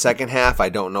wasn't in the second half. I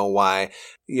don't know why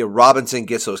Robinson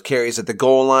gets those carries at the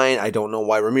goal line. I don't know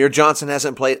why Ramir Johnson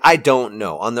hasn't played. I don't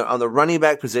know. On the running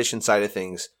back position side of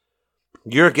things,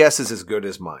 your guess is as good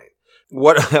as mine.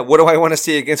 What do I want to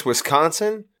see against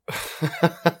Wisconsin?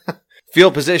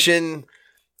 Field position,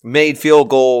 made field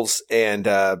goals, and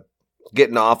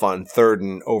getting off on 3rd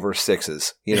and over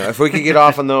 6s. If we could get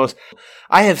off on those.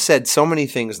 I have said so many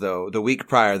things, though, the week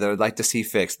prior that I'd like to see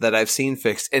fixed, that I've seen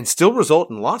fixed, and still result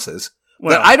in losses,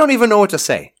 that I don't even know what to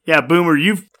say. Yeah, Boomer,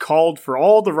 you've called for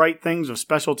all the right things of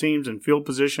special teams and field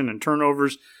position and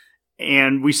turnovers,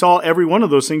 and we saw every one of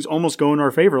those things almost go in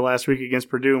our favor last week against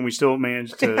Purdue, and we still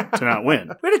managed to not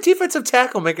win. We had a defensive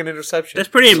tackle make an interception. That's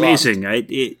pretty amazing.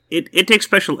 It takes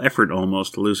special effort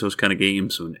almost to lose those kind of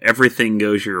games when everything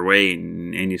goes your way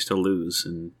and you still lose.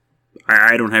 And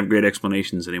I don't have great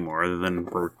explanations anymore other than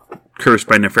we're cursed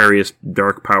by nefarious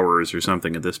dark powers or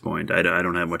something at this point. I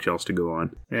don't have much else to go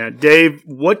on. Yeah, Dave,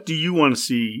 what do you want to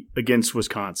see against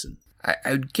Wisconsin? I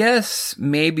would guess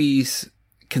maybe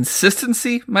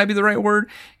consistency might be the right word,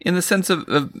 in the sense of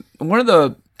one of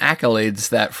the accolades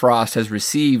that Frost has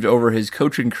received over his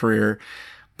coaching career,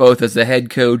 both as a head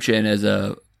coach and as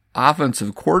a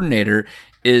offensive coordinator,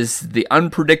 is the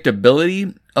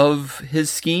unpredictability of his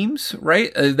schemes,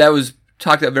 right? That was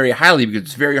talked about very highly because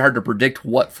it's very hard to predict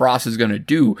what Frost is going to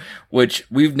do, which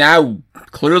we've now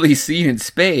clearly seen in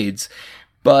spades,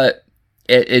 but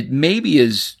it maybe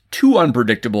is too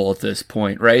unpredictable at this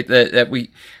point, right? That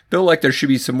we feel like there should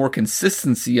be some more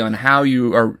consistency on how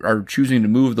you are choosing to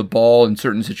move the ball in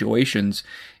certain situations.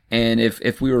 And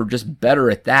if we were just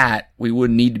better at that, we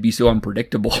wouldn't need to be so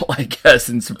unpredictable, I guess,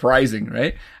 and surprising,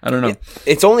 right? I don't know.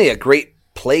 It's only a great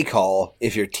play call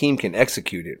if your team can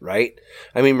execute it, right?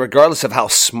 I mean, regardless of how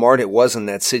smart it was in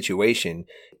that situation,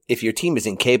 if your team is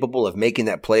incapable of making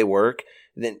that play work,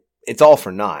 then it's all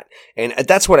for naught. And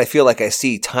that's what I feel like I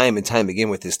see time and time again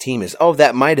with this team is,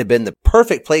 that might have been the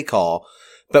perfect play call,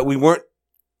 but we weren't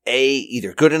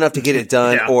either good enough to get it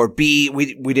done, or B,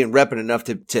 we didn't rep it enough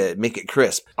to make it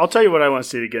crisp. I'll tell you what I want to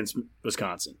see against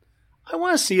Wisconsin. I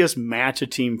want to see us match a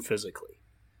team physically.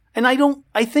 And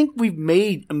I think we've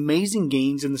made amazing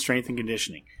gains in the strength and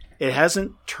conditioning. It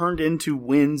hasn't turned into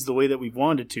wins the way that we've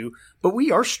wanted to, but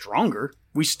we are stronger.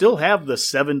 We still have the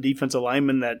 7 defensive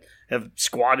linemen that have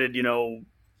squatted,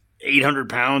 800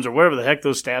 pounds or whatever the heck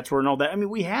those stats were and all that. I mean,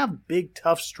 we have big,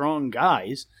 tough, strong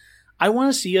guys. I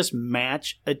want to see us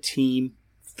match a team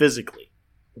physically.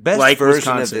 Best like version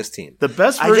Wisconsin. of this team. The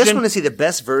best version. I just want to see the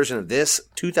best version of this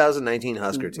 2019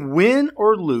 Husker team. Win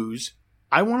or lose,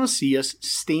 I want to see us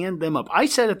stand them up. I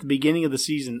said at the beginning of the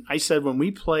season, when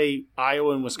we play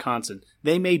Iowa and Wisconsin,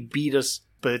 they may beat us,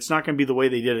 but it's not going to be the way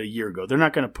they did a year ago. They're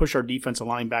not going to push our defensive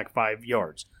line back 5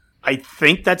 yards. I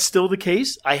think that's still the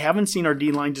case. I haven't seen our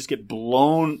D-line just get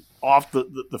blown off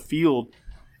the field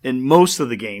in most of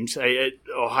the games.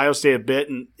 Ohio State a bit,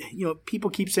 and people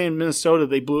keep saying Minnesota,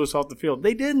 they blew us off the field.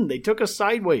 They didn't. They took us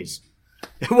sideways.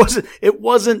 It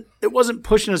wasn't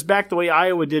pushing us back the way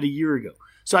Iowa did a year ago.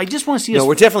 So I just want to see us. No,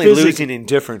 we're definitely losing in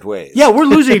different ways. Yeah, we're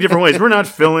losing in different ways. We're not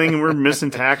filling, and we're missing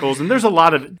tackles, and there's a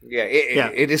lot of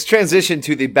it is transitioned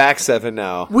to the back 7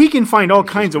 now. We can find all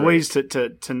kinds of ways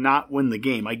to not win the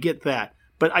game. I get that,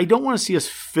 but I don't want to see us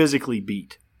physically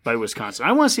beat by Wisconsin.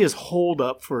 I want to see us hold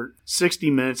up for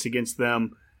 60 minutes against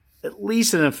them, at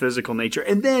least in a physical nature.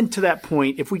 And then to that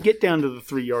point, if we get down to the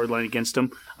 3-yard line against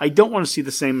them, I don't want to see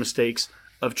the same mistakes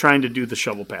of trying to do the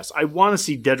shovel pass. I want to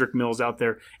see Dedrick Mills out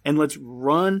there, and let's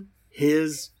run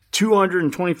his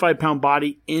 225-pound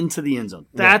body into the end zone.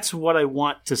 That's what I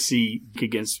want to see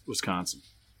against Wisconsin.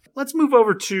 Let's move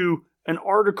over to an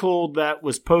article that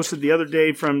was posted the other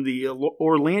day from the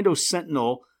Orlando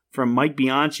Sentinel from Mike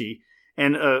Bianchi,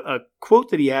 and a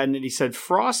quote that he had in it. He said,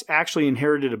 Frost actually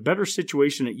inherited a better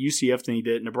situation at UCF than he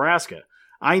did at Nebraska.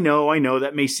 I know,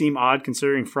 that may seem odd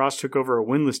considering Frost took over a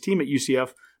winless team at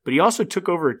UCF, but he also took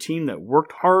over a team that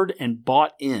worked hard and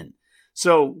bought in.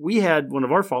 So we had one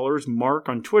of our followers, Mark,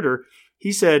 on Twitter.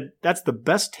 He said, that's the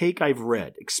best take I've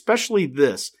read, especially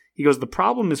this. He goes, the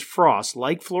problem is Frost,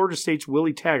 like Florida State's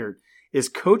Willie Taggart, is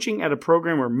coaching at a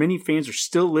program where many fans are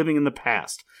still living in the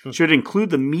past. Should include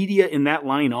the media in that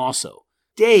line also.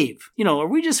 Dave, are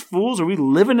we just fools? Are we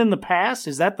living in the past?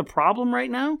 Is that the problem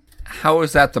right now? How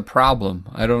is that the problem?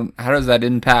 How does that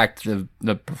impact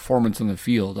the performance on the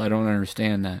field? I don't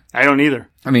understand that. I don't either.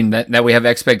 I mean, that we have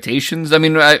expectations. I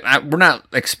mean, we're not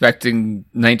expecting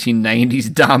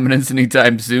 1990s dominance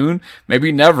anytime soon.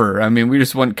 Maybe never. I mean, we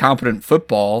just want competent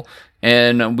football.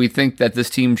 And we think that this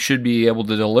team should be able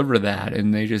to deliver that.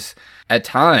 And they just, at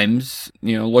times,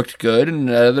 looked good, and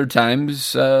at other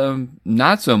times,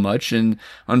 not so much. And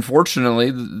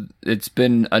unfortunately, it's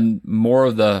been more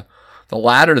of the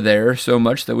latter there, so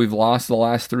much that we've lost the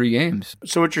last 3 games.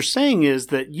 So what you're saying is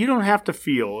that you don't have to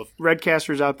feel, if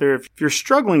Redcasters out there, if you're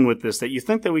struggling with this, that you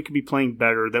think that we could be playing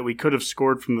better, that we could have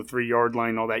scored from the 3-yard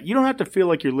line, all that. You don't have to feel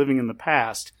like you're living in the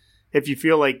past if you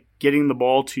feel like getting the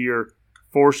ball to your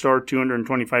 4-star,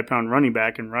 225-pound running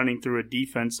back and running through a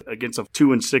defense against a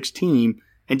 2-6 team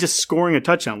and just scoring a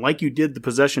touchdown like you did the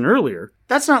possession earlier.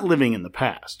 That's not living in the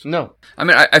past. No. I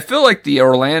mean, I feel like the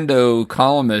Orlando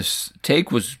columnist's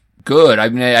take was good. I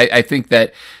mean, I think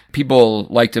that people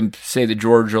like to say that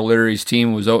George O'Leary's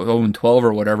team was 0-12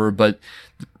 or whatever, but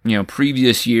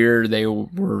previous year they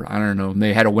were, I don't know,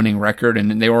 they had a winning record,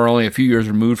 and they were only a few years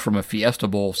removed from a Fiesta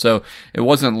Bowl, so it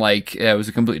wasn't like it was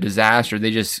a complete disaster.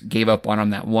 They just gave up on them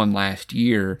that one last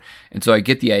year, and so I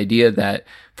get the idea that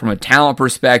from a talent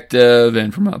perspective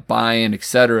and from a buy-in,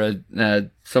 etc.,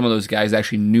 some of those guys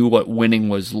actually knew what winning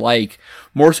was like,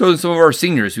 more so than some of our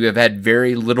seniors who have had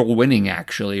very little winning,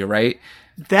 actually, right?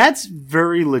 That's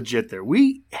very legit there.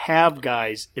 We have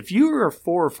guys, if you are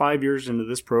 4 or 5 years into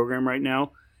this program right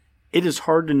now, it is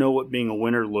hard to know what being a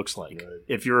winner looks like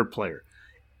if you're a player.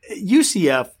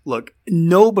 UCF, look,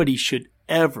 nobody should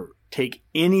ever take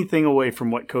anything away from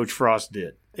what Coach Frost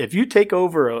did. If you take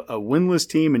over a winless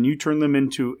team and you turn them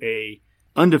into a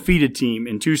undefeated team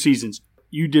in 2 seasons,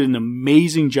 you did an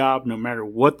amazing job no matter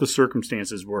what the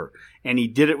circumstances were. And he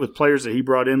did it with players that he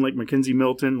brought in like Mackenzie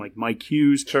Milton, like Mike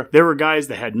Hughes. Sure. There were guys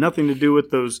that had nothing to do with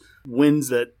those wins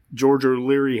that George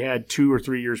O'Leary had 2 or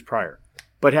 3 years prior.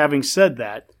 But having said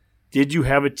that, did you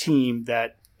have a team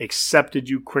that accepted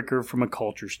you quicker from a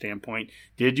culture standpoint?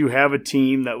 Did you have a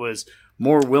team that was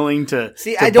more willing to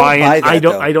I don't buy that. I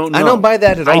don't know. I don't buy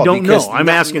that at all. I don't know. I'm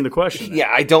asking the question.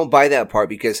 Yeah, I don't buy that part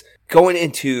because going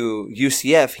into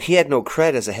UCF, he had no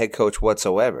cred as a head coach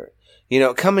whatsoever.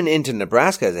 Coming into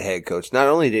Nebraska as a head coach, not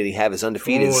only did he have his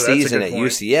undefeated season at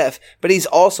UCF, but he's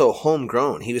also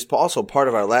homegrown. He was also part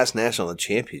of our last national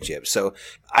championship. So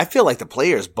I feel like the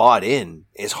players bought in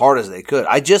as hard as they could.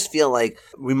 I just feel like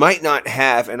we might not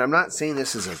have, and I'm not saying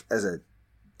this as a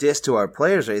diss to our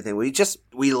players or anything.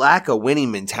 We lack a winning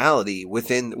mentality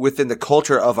within the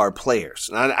culture of our players.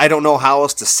 And I don't know how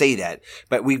else to say that,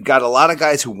 but we've got a lot of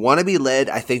guys who want to be led.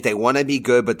 I think they want to be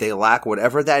good, but they lack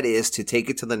whatever that is to take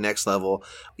it to the next level.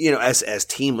 As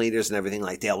team leaders and everything,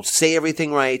 like they'll say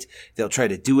everything right, they'll try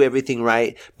to do everything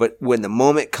right, but when the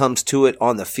moment comes to it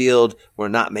on the field, we're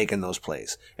not making those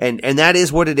plays. And that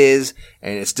is what it is,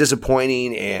 and it's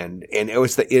disappointing,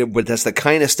 but that's the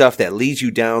kind of stuff that leads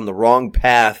you down the wrong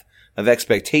path of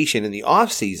expectation in the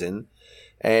off season,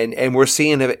 and we're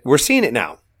seeing it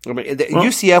now. I mean,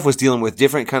 UCF was dealing with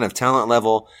different kind of talent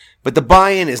level, but the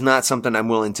buy-in is not something I'm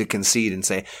willing to concede and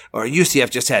say, or UCF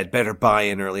just had better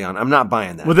buy-in early on. I'm not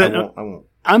buying that. Well, I won't.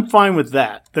 I'm fine with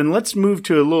that. Then let's move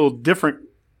to a little different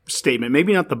statement.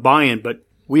 Maybe not the buy-in, but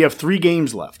we have 3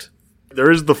 games left.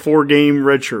 There is the 4-game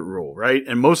redshirt rule, right?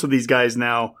 And most of these guys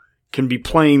now can be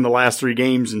playing the last 3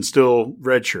 games and still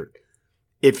redshirt.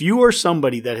 If you are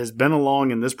somebody that has been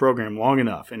along in this program long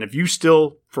enough, and if you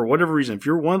still, for whatever reason, if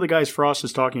you're one of the guys Frost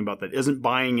is talking about that isn't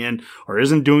buying in or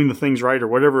isn't doing the things right or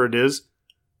whatever it is,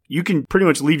 you can pretty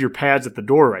much leave your pads at the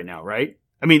door right now, right?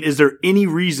 I mean, is there any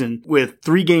reason with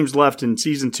 3 games left in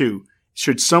season 2,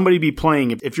 should somebody be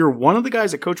playing, if you're one of the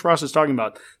guys that Coach Frost is talking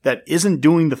about that isn't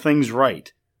doing the things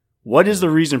right, what is the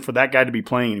reason for that guy to be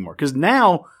playing anymore? Because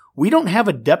now we don't have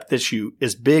a depth issue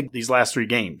as big these last 3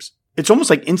 games. It's almost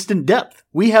like instant depth.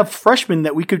 We have freshmen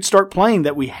that we could start playing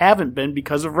that we haven't been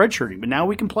because of redshirting, but now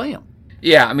we can play them.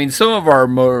 Yeah, I mean, some of our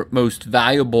most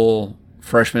valuable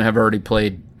freshmen have already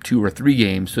played 2 or 3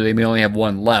 games, so they may only have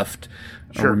 1 left.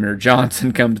 Sure. Ramir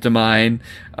Johnson comes to mind,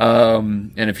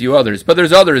 and a few others. But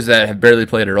there's others that have barely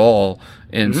played at all.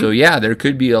 And so, yeah, there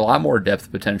could be a lot more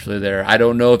depth potentially there. I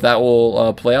don't know if that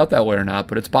will play out that way or not,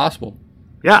 but it's possible.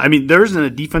 Yeah, I mean, there isn't a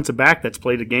defensive back that's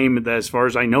played a game that, as far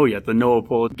as I know yet. The Noah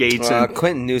Pull Gates and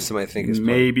Quentin Newsom, I think, is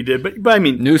maybe did, but I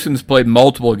mean, Newsom's played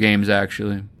multiple games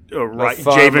actually. Right,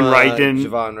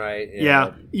 Javon Wright.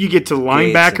 Yeah, you get to the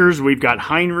linebackers. We've got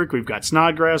Heinrich, we've got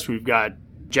Snodgrass, we've got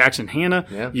Jackson Hanna.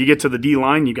 Yeah. You get to the D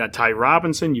line, you got Ty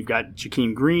Robinson, you've got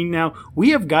Jakeem Green. Now we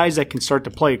have guys that can start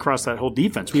to play across that whole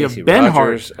defense. We have Ben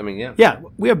Hart. I mean,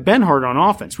 we have Ben Hart on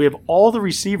offense. We have all the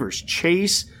receivers,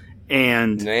 Chase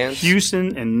and Nance.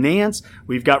 Houston and Nance.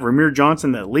 We've got Ramir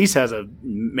Johnson that at least has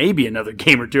maybe another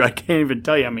game or 2. I can't even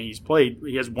tell you. I mean,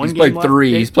 he has 1 game left.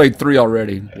 He's played 3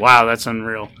 already. Wow, that's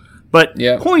unreal. But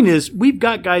point is, we've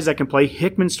got guys that can play.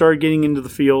 Hickman started getting into the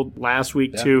field last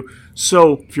week too.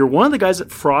 So if you're one of the guys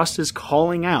that Frost is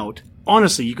calling out,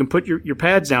 honestly, you can put your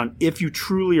pads down if you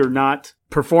truly are not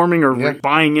performing or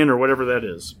buying in or whatever that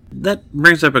is. That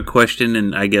brings up a question,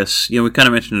 and I guess, we kind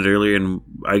of mentioned it earlier, and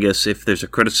I guess if there's a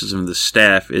criticism of the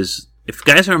staff is, if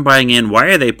guys aren't buying in, why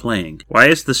are they playing? Why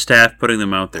is the staff putting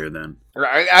them out there then?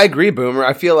 I agree, Boomer.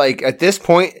 I feel like at this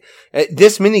point, at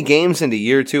this many games into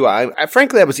year two, I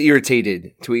frankly, I was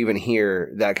irritated to even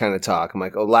hear that kind of talk. I'm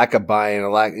like, lack of buy-in,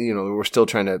 we're still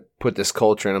trying to put this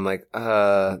culture in. I'm like,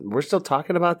 we're still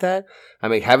talking about that? I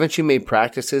mean, haven't you made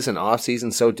practices and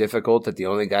off-season so difficult that the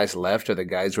only guys left are the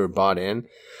guys who are bought in?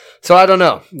 So I don't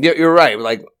know. You're right.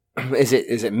 Like, is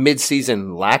it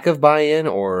mid-season lack of buy-in,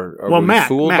 or are we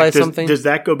fooled by something? Does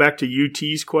that go back to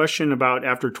UT's question about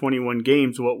after 21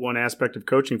 games, what one aspect of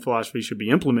coaching philosophy should be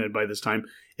implemented by this time?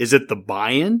 Is it the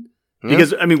buy-in?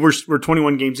 Because, I mean, we're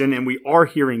 21 games in, and we are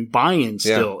hearing buy-in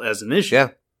still as an issue. Yeah,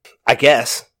 I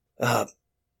guess.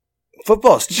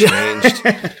 Football's changed.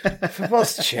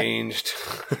 Football's changed.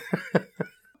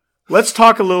 Let's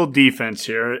talk a little defense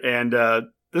here, and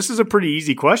this is a pretty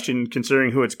easy question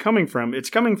considering who it's coming from. It's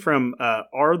coming from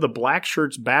Are the Black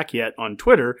Shirts Back Yet on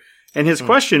Twitter. And his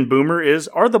question, Boomer, is,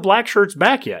 are the Black Shirts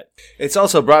back yet? It's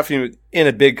also brought from you in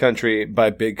a big country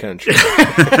by big country.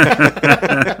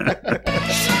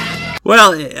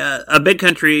 Well, a big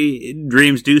country,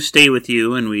 dreams do stay with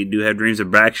you, and we do have dreams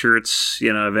of Black Shirts,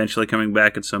 eventually coming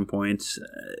back at some point.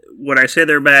 Would I say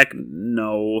they're back?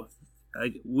 No.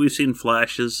 We've seen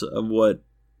flashes of what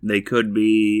they could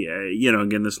be,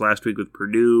 again, this last week with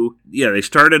Purdue. Yeah, they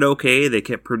started okay. They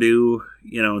kept Purdue,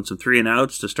 in some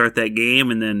 3-and-outs to start that game.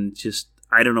 And then just,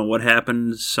 I don't know what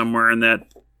happened somewhere in that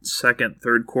second,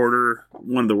 third quarter.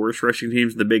 One of the worst rushing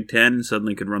teams in the Big Ten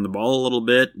suddenly could run the ball a little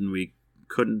bit. And we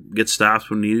couldn't get stops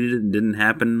when needed. It didn't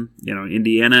happen.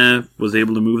 Indiana was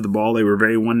able to move the ball. They were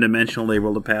very one-dimensional. They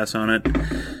were able to pass on it.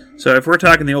 So if we're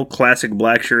talking the old classic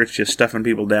Black Shirts, just stuffing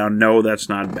people down, no, that's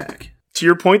not back. To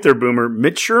your point there, Boomer,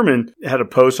 Mitch Sherman had a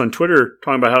post on Twitter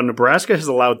talking about how Nebraska has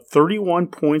allowed 31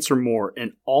 points or more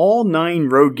in all 9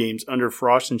 road games under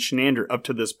Frost and Shenander up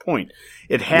to this point.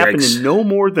 It happened in no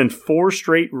more than 4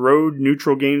 straight road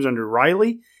neutral games under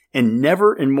Riley and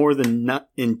never in more than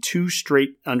in 2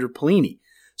 straight under Pelini.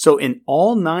 So in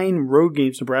all 9 road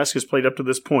games Nebraska's played up to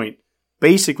this point,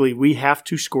 basically we have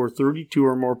to score 32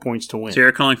 or more points to win. So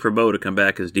you're calling for Bo to come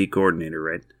back as D coordinator,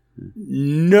 right?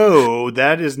 No,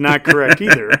 that is not correct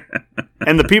either.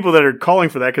 And the people that are calling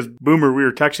for that, because Boomer, we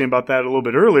were texting about that a little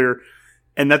bit earlier,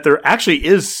 and that there actually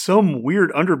is some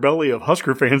weird underbelly of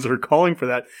Husker fans that are calling for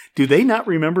that. Do they not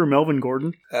remember Melvin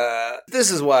Gordon? This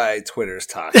is why Twitter's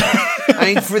talking.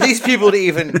 I mean, for these people to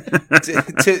even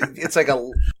it's like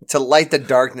to light the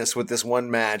darkness with this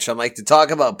one match. I'm like, to talk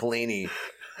about Pelini.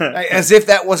 As if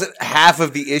that wasn't half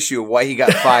of the issue of why he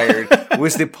got fired,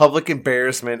 was the public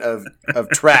embarrassment of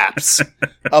traps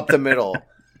up the middle.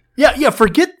 Yeah.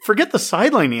 Forget the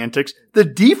sideline antics. The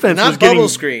defense not was getting bubble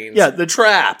screens. Yeah, the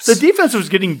traps. The defense was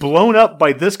getting blown up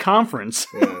by this conference.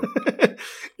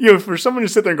 Yeah. For someone to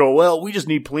sit there and go, well, we just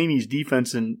need Pelini's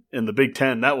defense in the Big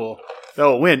Ten. That will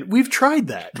win. We've tried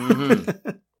that.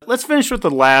 Mm-hmm. Let's finish with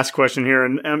the last question here,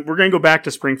 and we're going to go back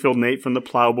to Springfield Nate from the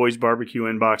Plowboys Barbecue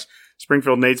inbox.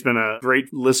 Springfield Nate's been a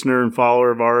great listener and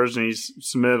follower of ours, and he's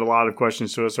submitted a lot of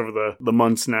questions to us over the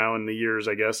months now and the years,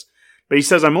 I guess. But he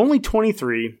says, I'm only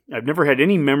 23. I've never had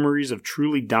any memories of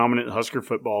truly dominant Husker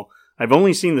football. I've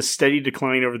only seen the steady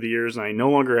decline over the years, and I no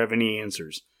longer have any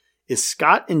answers. Is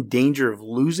Scott in danger of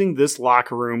losing this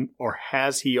locker room, or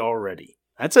has he already?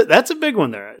 That's a big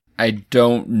one there. I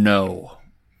don't know.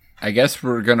 I guess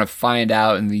we're going to find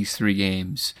out in these 3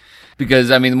 games.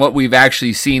 Because, I mean, what we've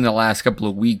actually seen the last couple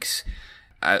of weeks,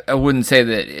 I wouldn't say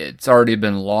that it's already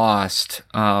been lost,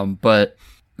 but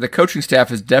the coaching staff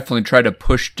has definitely tried to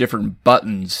push different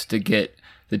buttons to get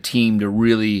the team to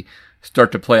really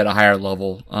start to play at a higher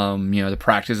level. The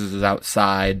practices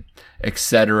outside,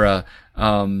 etc.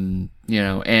 And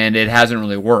it hasn't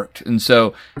really worked. And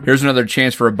so here's another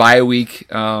chance for a bye week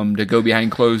to go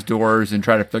behind closed doors and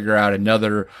try to figure out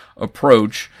another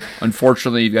approach.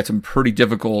 Unfortunately, you've got some pretty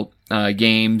difficult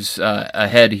games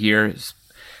ahead here.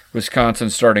 Wisconsin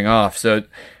starting off. So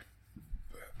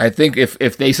I think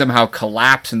if they somehow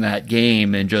collapse in that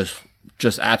game and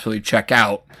just absolutely check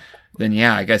out, then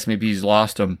yeah, I guess maybe he's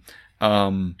lost them.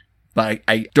 But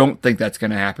I don't think that's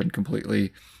going to happen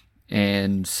completely.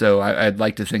 And so I'd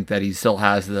like to think that he still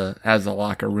has the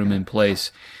locker room in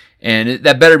place, and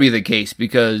that better be the case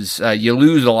because you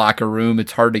lose a locker room,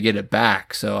 it's hard to get it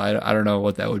back. So I don't know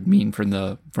what that would mean from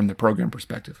the program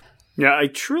perspective. Yeah, I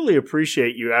truly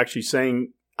appreciate you actually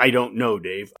saying I don't know,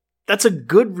 Dave. That's a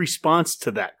good response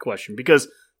to that question because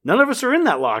none of us are in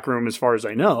that locker room as far as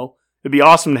I know. It'd be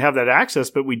awesome to have that access,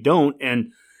 but we don't.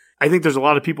 And I think there's a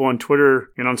lot of people on Twitter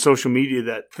and on social media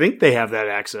that think they have that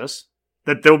access,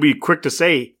 that they'll be quick to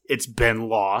say it's been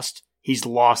lost. He's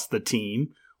lost the team,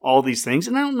 all these things.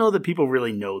 And I don't know that people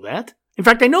really know that. In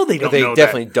fact, I know they don't know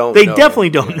that. They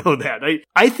definitely don't know that.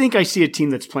 I think I see a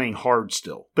team that's playing hard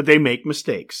still, but they make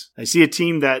mistakes. I see a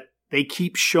team that they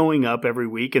keep showing up every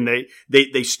week, and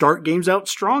they start games out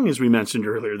strong, as we mentioned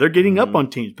earlier. They're getting up on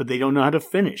teams, but they don't know how to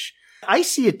finish. I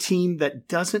see a team that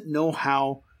doesn't know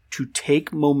how to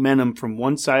take momentum from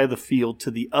one side of the field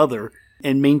to the other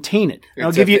and maintain it.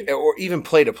 I'll give you, or even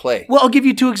play to play. Well, I'll give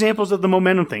you 2 examples of the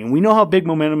momentum thing. And we know how big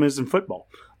momentum is in football.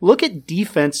 Look at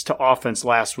defense to offense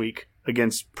last week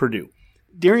against Purdue.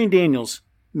 Darian Daniels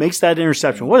makes that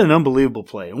interception. What an unbelievable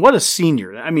play. And what a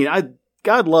senior. I mean,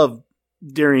 God love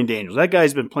Darian Daniels. That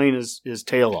guy's been playing his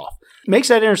tail off. Makes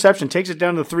that interception, takes it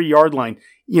down to the 3-yard line.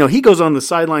 He goes on the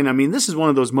sideline. I mean, this is one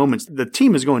of those moments. The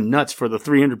team is going nuts for the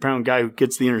 300-pound guy who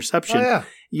gets the interception. Oh, yeah.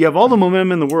 You have all the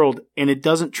momentum in the world, and it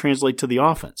doesn't translate to the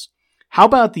offense. How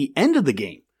about the end of the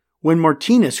game when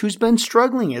Martinez, who's been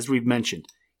struggling, as we've mentioned,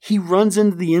 he runs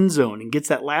into the end zone and gets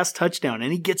that last touchdown,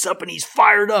 and he gets up and he's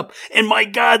fired up. And my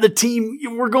God, the team,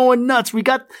 we're going nuts.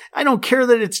 I don't care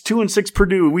that it's 2-6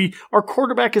 Purdue. Our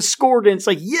quarterback has scored, and it's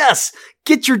like, yes,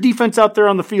 get your defense out there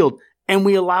on the field. And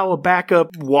we allow a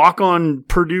backup walk-on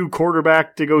Purdue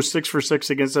quarterback to go 6 for 6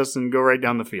 against us and go right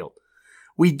down the field.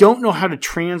 We don't know how to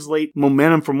translate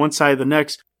momentum from one side to the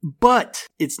next, but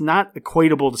it's not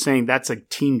equatable to saying that's a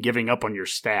team giving up on your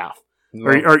staff. No.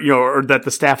 Or that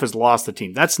the staff has lost the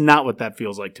team. That's not what that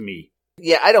feels like to me.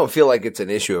 Yeah, I don't feel like it's an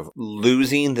issue of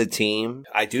losing the team.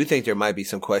 I do think there might be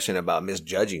some question about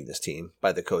misjudging this team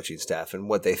by the coaching staff and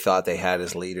what they thought they had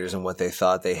as leaders and what they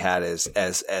thought they had as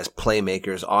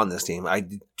playmakers on this team. I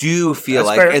do feel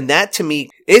That's fair. And that to me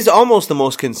is almost the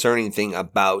most concerning thing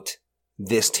about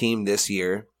this team this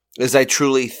year. Is I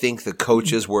truly think the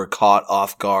coaches were caught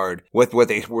off guard with what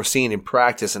they were seeing in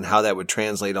practice and how that would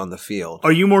translate on the field.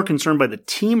 Are you more concerned by the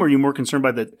team or are you more concerned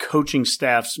by the coaching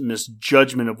staff's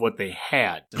misjudgment of what they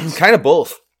had? Kind of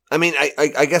both. I mean,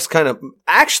 I guess kind of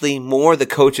actually more the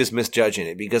coaches misjudging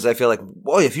it because I feel like,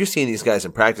 boy, if you're seeing these guys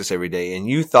in practice every day and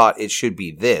you thought it should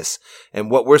be this and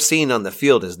what we're seeing on the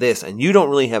field is this and you don't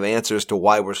really have answers to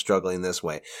why we're struggling this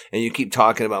way and you keep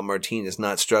talking about Martinez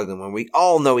not struggling when we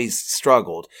all know he's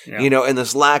struggled, and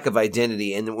this lack of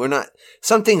identity and we're not,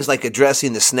 some things like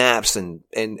addressing the snaps and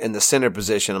the center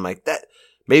position. I'm like, that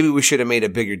maybe we should have made a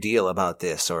bigger deal about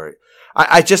this or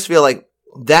I just feel like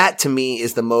that to me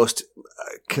is the most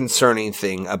concerning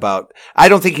thing about. I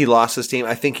don't think he lost this team.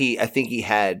 I think he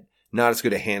had not as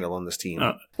good a handle on this team.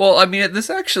 Well, I mean, this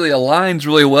actually aligns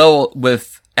really well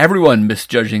with everyone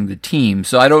misjudging the team.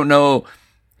 So I don't know,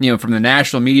 from the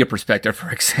national media perspective,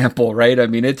 for example, right? I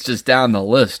mean, it's just down the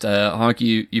list.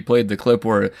 Honky, you played the clip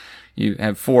where you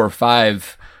have 4 or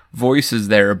 5 voices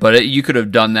there, but you could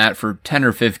have done that for 10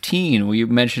 or 15. We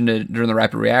mentioned it during the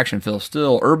Rapid Reaction. Phil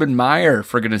Still, Urban Meyer,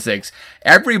 for goodness sakes.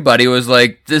 Everybody was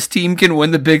like, this team can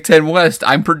win the Big Ten West.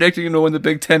 I'm predicting them to win the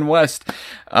Big Ten West.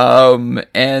 And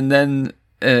then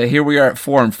here we are at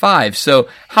 4 and 5. So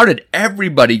how did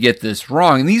everybody get this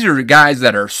wrong? And these are guys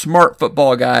that are smart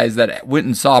football guys that went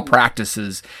and saw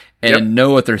practices and know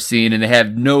what they're seeing, and they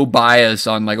have no bias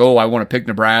on like, oh, I want to pick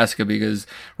Nebraska because,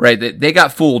 right, they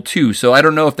got fooled too. So I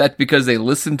don't know if that's because they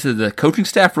listened to the coaching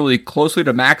staff really closely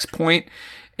to Mac's point,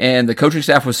 and the coaching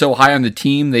staff was so high on the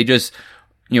team, they just,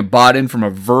 bought in from a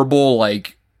verbal,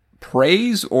 like,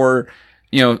 praise, or,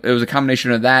 it was a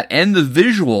combination of that and the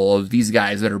visual of these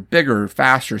guys that are bigger,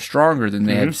 faster, stronger than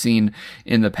they have seen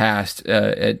in the past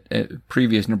at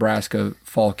previous Nebraska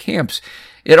fall camps.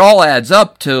 It all adds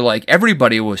up to like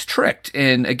everybody was tricked.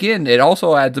 And again, it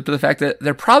also adds up to the fact that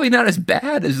they're probably not as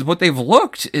bad as what they've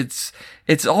looked. It's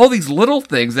all these little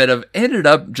things that have ended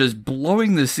up just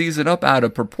blowing the season up out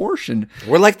of proportion.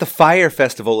 We're like the Fire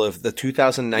Festival of the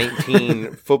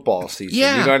 2019 football season.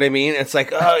 Yeah. You know what I mean? It's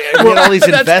like, oh, you get all these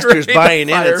investors great, buying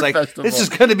in. It's like, this is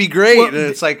going to be great. Well, and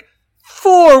it's like,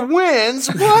 4 wins?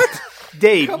 What?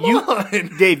 Dave,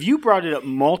 you brought it up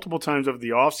multiple times over the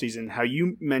offseason, how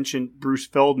you mentioned Bruce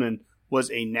Feldman was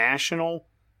a national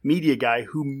media guy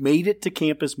who made it to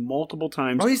campus multiple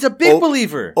times. Oh, he's a big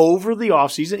believer. Over the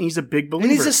offseason, he's a big believer.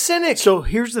 And he's a cynic. So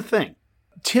here's the thing.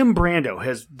 Tim Brando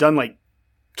has done like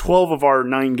 12 of our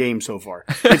 9 games so far.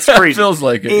 It's crazy. Feels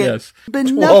like it, yes. Been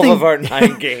 12 of our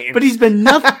 9 games. But he's been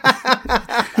nothing.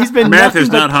 He's been Math nothing is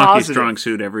but not hockey's positive. strong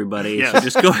suit, everybody. Yes. So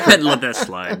just go ahead and let that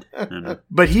slide.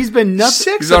 But he's been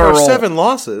nothing. 6 of our 7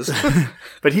 losses.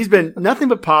 But he's been nothing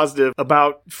but positive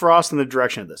about Frost and the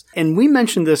direction of this. And we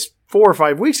mentioned this 4 or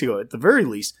 5 weeks ago, at the very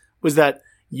least, was that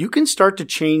you can start to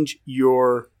change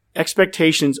your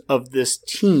expectations of this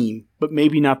team, but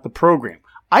maybe not the program.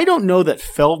 I don't know that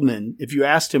Feldman, if you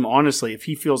asked him honestly, if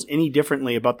he feels any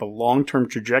differently about the long-term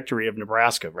trajectory of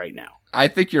Nebraska right now. I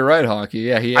think you're right, Honky.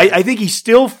 Yeah, I think he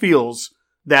still feels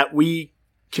that we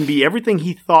can be everything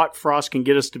he thought Frost can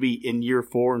get us to be in year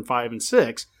 4 and 5 and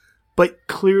 6, but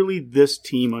clearly this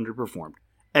team underperformed.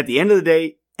 At the end of the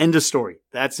day, end of story.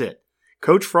 That's it.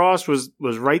 Coach Frost was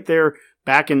right there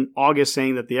back in August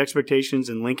saying that the expectations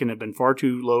in Lincoln have been far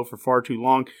too low for far too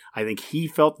long. I think he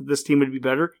felt that this team would be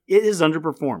better. It is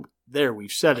underperformed. There,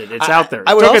 we've said it. It's out there.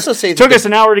 I would also say it took us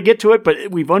an hour to get to it,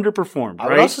 but we've underperformed. I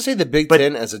would also say the Big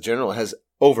Ten as a general has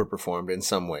overperformed in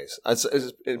some ways,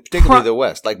 particularly the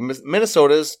West. Like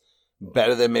Minnesota's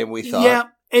better than maybe we thought. Yeah,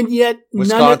 and yet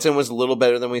Wisconsin was a little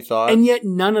better than we thought. And yet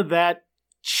none of that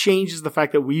changes the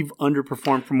fact that we've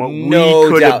underperformed from what we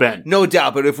could have been. No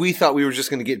doubt. But if we thought we were just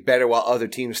going to get better while other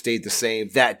teams stayed the same,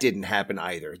 that didn't happen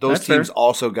either. Those teams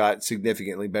also got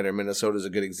significantly better. Minnesota's a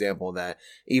good example of that.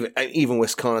 Even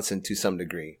Wisconsin to some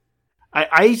degree.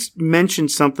 I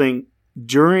mentioned something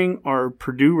during our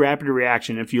Purdue Rapid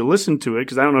Reaction. If you listen to it,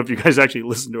 because I don't know if you guys actually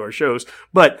listen to our shows,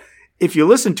 but if you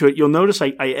listen to it, you'll notice I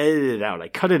edited it out. I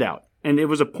cut it out. And it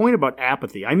was a point about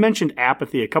apathy. I mentioned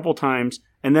apathy a couple times,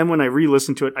 and then when I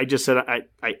re-listened to it, I just said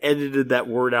I edited that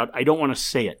word out. I don't want to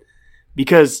say it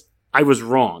because I was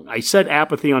wrong. I said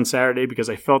apathy on Saturday because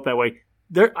I felt that way.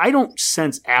 I don't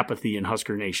sense apathy in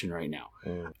Husker Nation right now.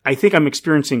 I think I'm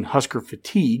experiencing Husker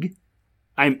fatigue.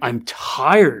 I'm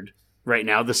tired right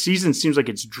now. The season seems like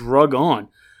it's drug on.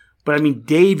 But, I mean,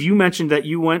 Dave, you mentioned that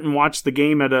you went and watched the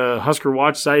game at a Husker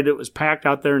Watch site. It was packed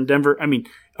out there in Denver. I mean,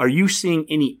 are you seeing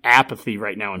any apathy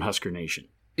right now in Husker Nation?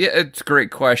 Yeah, it's a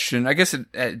great question. I guess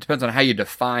it depends on how you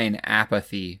define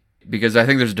apathy, because I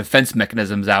think there's defense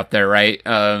mechanisms out there, right?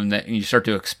 That you start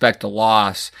to expect a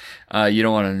loss. You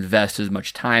don't want to invest as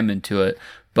much time into it.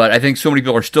 But I think so many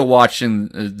people are still watching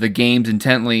the games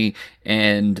intently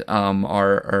and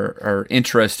are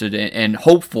interested and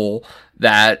hopeful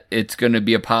that it's going to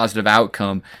be a positive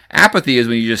outcome. Apathy is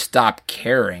when you just stop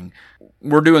caring.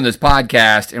 We're doing this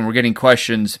podcast and we're getting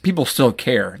questions. People still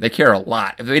care. They care a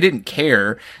lot. If they didn't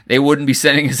care, they wouldn't be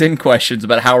sending us in questions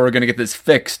about how we're going to get this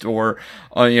fixed or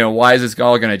why is this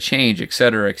all going to change, et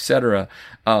cetera, et cetera.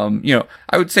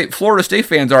 I would say Florida State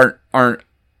fans aren't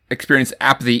experience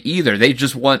apathy either. They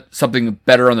just want something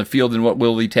better on the field than what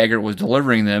Willie Taggart was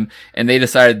delivering them, and they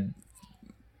decided,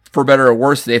 for better or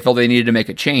worse, they felt they needed to make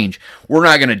a change. We're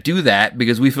not going to do that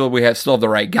because we feel we still have the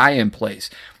right guy in place.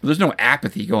 But there's no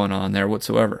apathy going on there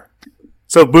whatsoever.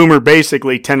 So, Boomer,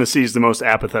 basically, Tennessee's the most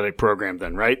apathetic program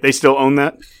then, right? They still own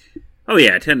that? Oh,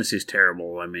 yeah, Tennessee's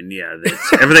terrible. I mean, yeah,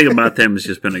 everything about them has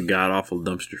just been a god-awful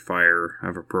dumpster fire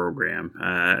of a program.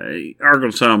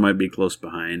 Arkansas might be close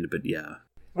behind, but yeah.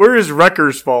 Where does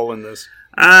Rutgers fall in this?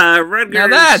 Rutgers. Now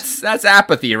that's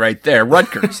apathy right there.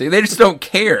 Rutgers. See, they just don't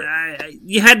care.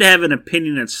 You had to have an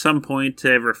opinion at some point to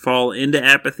ever fall into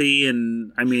apathy,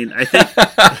 and I mean, I think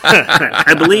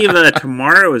I believe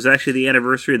tomorrow is actually the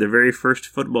anniversary of the very first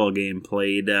football game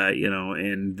played.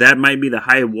 And that might be the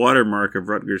high watermark of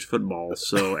Rutgers football.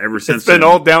 So ever since it's been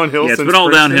all downhill. Yeah, it's been all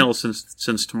downhill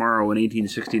since tomorrow in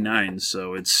 1869.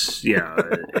 So it's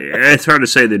it's hard to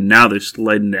say that now they're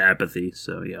slid into apathy.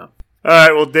 So yeah. All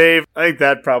right, well, Dave, I think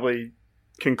that probably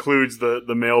concludes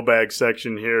the mailbag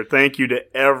section here. Thank you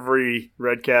to every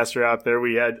Redcaster out there.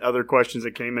 We had other questions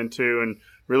that came in too, and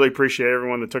really appreciate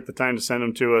everyone that took the time to send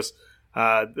them to us.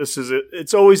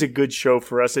 It's always a good show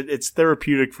for us. It's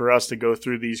therapeutic for us to go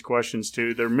through these questions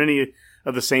too. There are many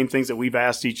of the same things that we've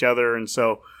asked each other, and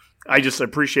so I just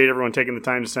appreciate everyone taking the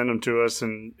time to send them to us,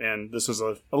 and this was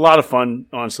a lot of fun,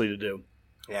 honestly, to do.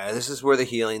 Yeah, this is where the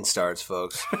healing starts,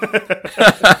 folks.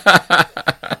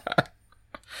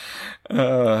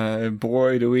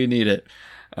 Boy, do we need it.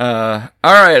 All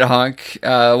right, Honk.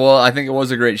 Well, I think it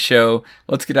was a great show.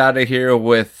 Let's get out of here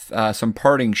with some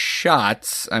parting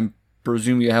shots. I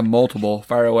presume you have multiple.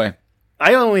 Fire away.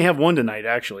 I only have one tonight,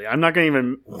 actually. I'm not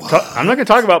going to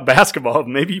talk about basketball.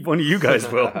 Maybe one of you guys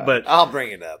will, but I'll bring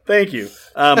it up. Thank you.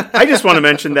 I just want to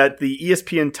mention that the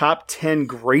ESPN Top 10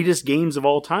 Greatest Games of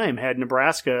All Time had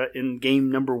Nebraska in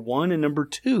game number 1 and number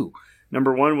 2.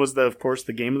 Number 1 was, of course,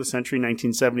 the game of the century,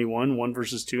 1971, 1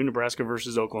 versus 2, Nebraska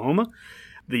versus Oklahoma.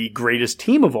 the greatest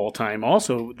team of all time,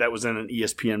 also that was in an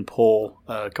ESPN poll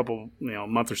a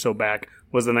month or so back,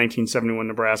 was the 1971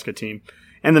 Nebraska team.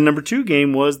 And the number 2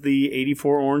 game was the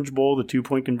 84 Orange Bowl, the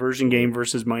 2-point conversion game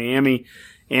versus Miami.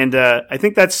 And I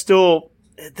think that's still,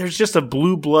 there's just a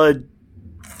blue blood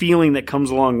feeling that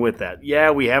comes along with that.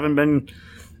 Yeah, we haven't been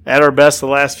at our best the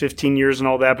last 15 years and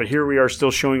all that, but here we are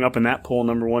still showing up in that poll,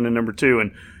 number 1 and number 2.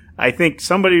 And I think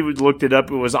somebody looked it up.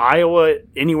 It was Iowa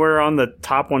anywhere on the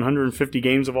top 150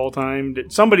 games of all time?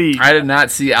 I did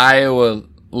not see Iowa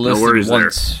listed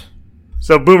once. There.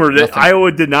 So, Boomer,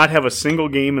 Iowa did not have a single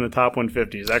game in the top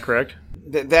 150. Is that correct?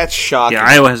 That's shocking. Yeah,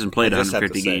 Iowa hasn't played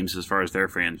 150 games as far as their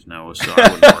fans know, so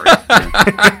I wouldn't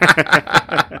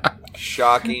worry.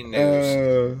 Shocking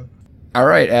news. All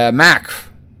right, Mac,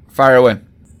 fire away.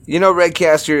 You know,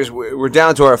 Redcasters, we're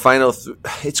down to our final.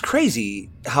 It's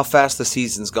crazy how fast the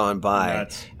season's gone by.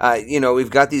 We've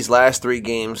got these last 3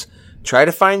 games. Try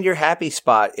to find your happy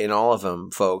spot in all of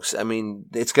them, folks. I mean,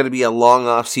 it's going to be a long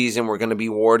off season. We're going to be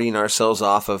warding ourselves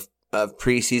off of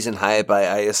preseason hype,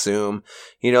 I assume.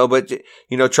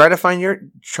 Try to find your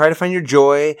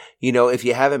joy. If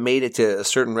you haven't made it to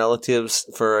certain relatives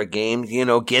for a game,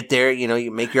 get there.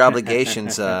 You make your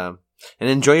obligations and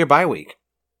enjoy your bye week.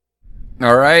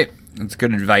 All right, that's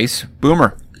good advice,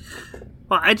 Boomer.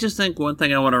 Well, I just think one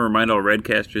thing I want to remind all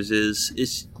Redcasters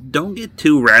is don't get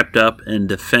too wrapped up in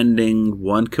defending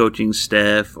one coaching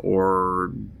staff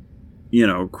or,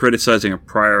 criticizing a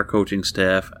prior coaching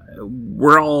staff.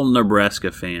 We're all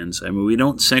Nebraska fans. I mean, we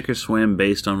don't sink or swim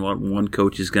based on what one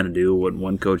coach is going to do, what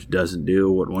one coach doesn't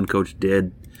do, what one coach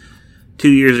did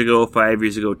 2 years ago, 5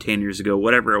 years ago, 10 years ago,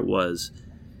 whatever it was.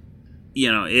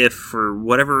 If for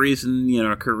whatever reason,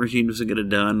 our current regime doesn't get it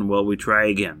done, well, we try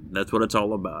again. That's what it's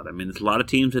all about. I mean, there's a lot of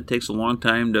teams that takes a long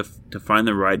time to find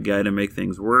the right guy to make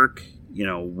things work.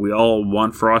 We all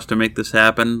want Frost to make this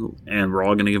happen, and we're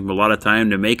all going to give him a lot of time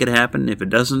to make it happen. If it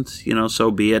doesn't, so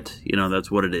be it.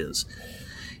 That's what it is.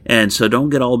 And so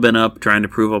don't get all bent up trying to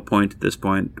prove a point at this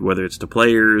point, whether it's to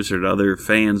players or to other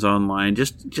fans online.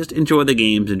 Just enjoy the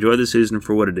games, enjoy the season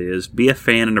for what it is. Be a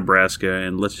fan of Nebraska,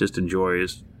 and let's just enjoy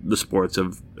the sports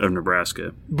of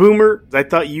Nebraska. Boomer, I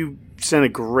thought you sent a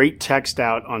great text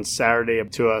out on Saturday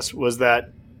to us, was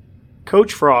that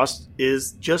Coach Frost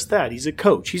is just that. He's a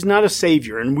coach. He's not a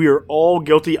savior, and we are all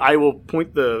guilty. I will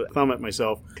point the thumb at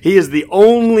myself. He is the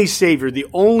only savior, the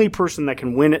only person that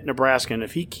can win at Nebraska, and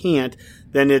if he can't,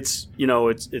 then it's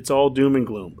all doom and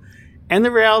gloom. And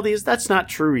the reality is that's not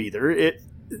true either.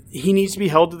 He needs to be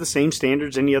held to the same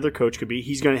standards any other coach could be.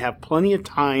 He's going to have plenty of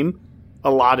time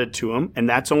allotted to him, and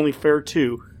that's only fair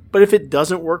too. But if it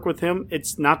doesn't work with him,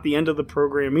 it's not the end of the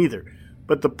program either.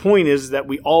 But the point is that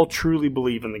we all truly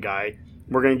believe in the guy.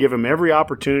 We're going to give him every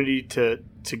opportunity to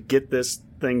get this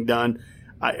thing done.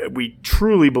 We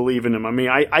truly believe in him. I mean,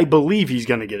 I believe he's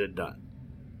going to get it done.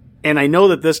 And I know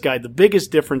that this guy, the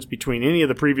biggest difference between any of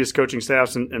the previous coaching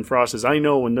staffs and Frost is I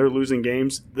know when they're losing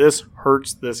games, this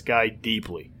hurts this guy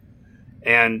deeply.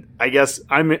 And I guess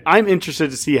I'm interested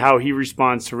to see how he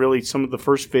responds to really some of the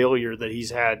first failure that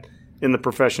he's had in the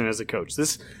profession as a coach.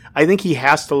 I think he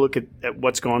has to look at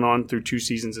what's gone on through 2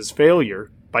 seasons as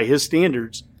failure by his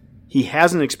standards. He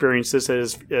hasn't experienced this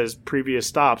as previous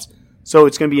stops. So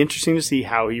it's going to be interesting to see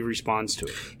how he responds to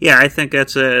it. Yeah, I think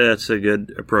that's a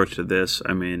good approach to this.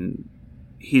 I mean,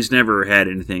 he's never had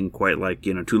anything quite like,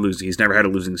 2 losing. He's never had a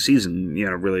losing season,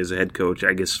 really as a head coach.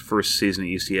 I guess first season at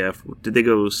UCF, did they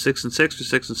go 6-6 or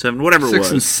 6-7, whatever it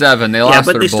was? 6-7. They lost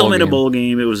their bowl game. Yeah, but they still made a bowl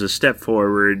game. It was a step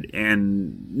forward,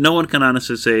 and no one can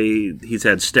honestly say he's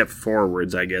had step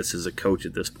forwards, I guess, as a coach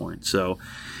at this point. So,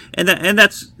 and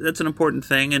that's an important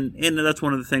thing, and that's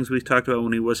one of the things we talked about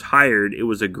when he was hired. It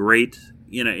was a great,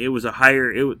 it was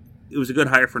a good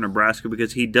hire for Nebraska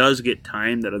because he does get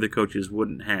time that other coaches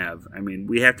wouldn't have. I mean,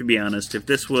 we have to be honest. If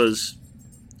this was,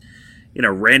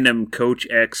 random coach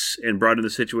X and brought in the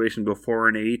situation go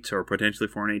 4-8 or potentially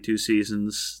 4-8 2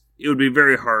 seasons, it would be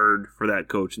very hard for that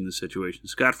coach in this situation.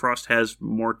 Scott Frost has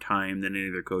more time than any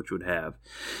other coach would have,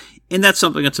 and that's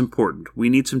something that's important. We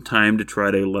need some time to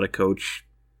try to let a coach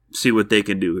see what they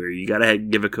can do here. You got to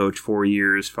give a coach 4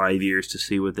 years, 5 years to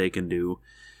see what they can do.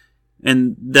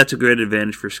 And that's a great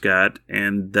advantage for Scott,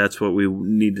 and that's what we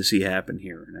need to see happen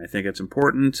here. And I think it's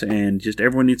important, and just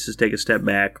everyone needs to take a step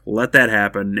back, let that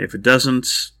happen. If it doesn't,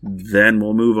 then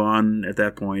we'll move on at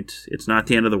that point. It's not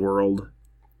the end of the world.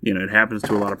 It happens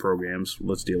to a lot of programs.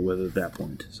 Let's deal with it at that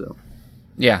point. So,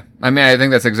 yeah, I mean, I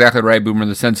think that's exactly right, Boomer, in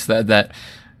the sense that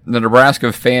the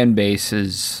Nebraska fan base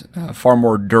is far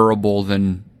more durable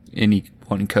than any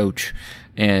one coach,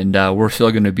 and we're still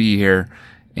going to be here.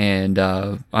 and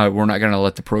we're not going to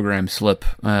let the program slip.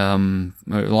 As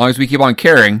long as we keep on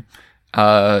caring,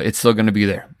 it's still going to be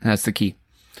there. That's the key.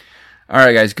 All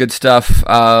right, guys, good stuff.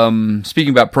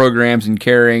 Speaking about programs and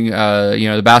caring,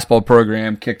 the basketball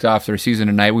program kicked off their season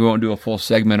tonight. We won't do a full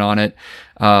segment on it.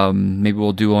 Maybe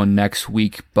we'll do one next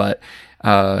week, but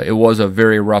it was a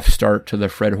very rough start to the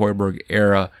Fred Hoiberg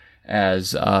era,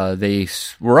 as they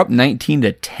were up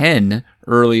 19-10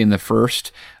 early in the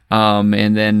first,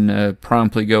 and then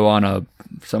promptly go on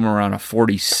somewhere around a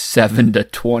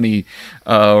 47-20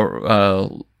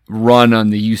 run on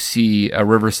the UC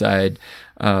Riverside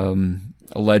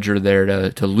ledger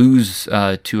there to lose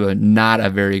to not a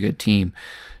very good team.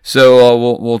 So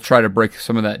we'll try to break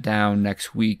some of that down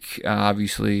next week.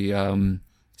 Obviously,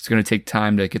 it's going to take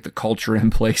time to get the culture in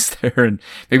place there, and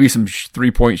maybe some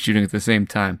 3-point shooting at the same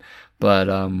time. But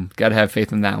got to have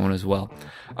faith in that one as well.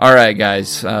 All right,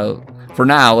 guys. For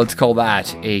now, let's call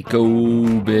that a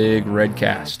Go Big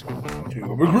Redcast.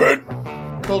 Go Big Red.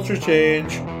 Culture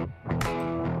change.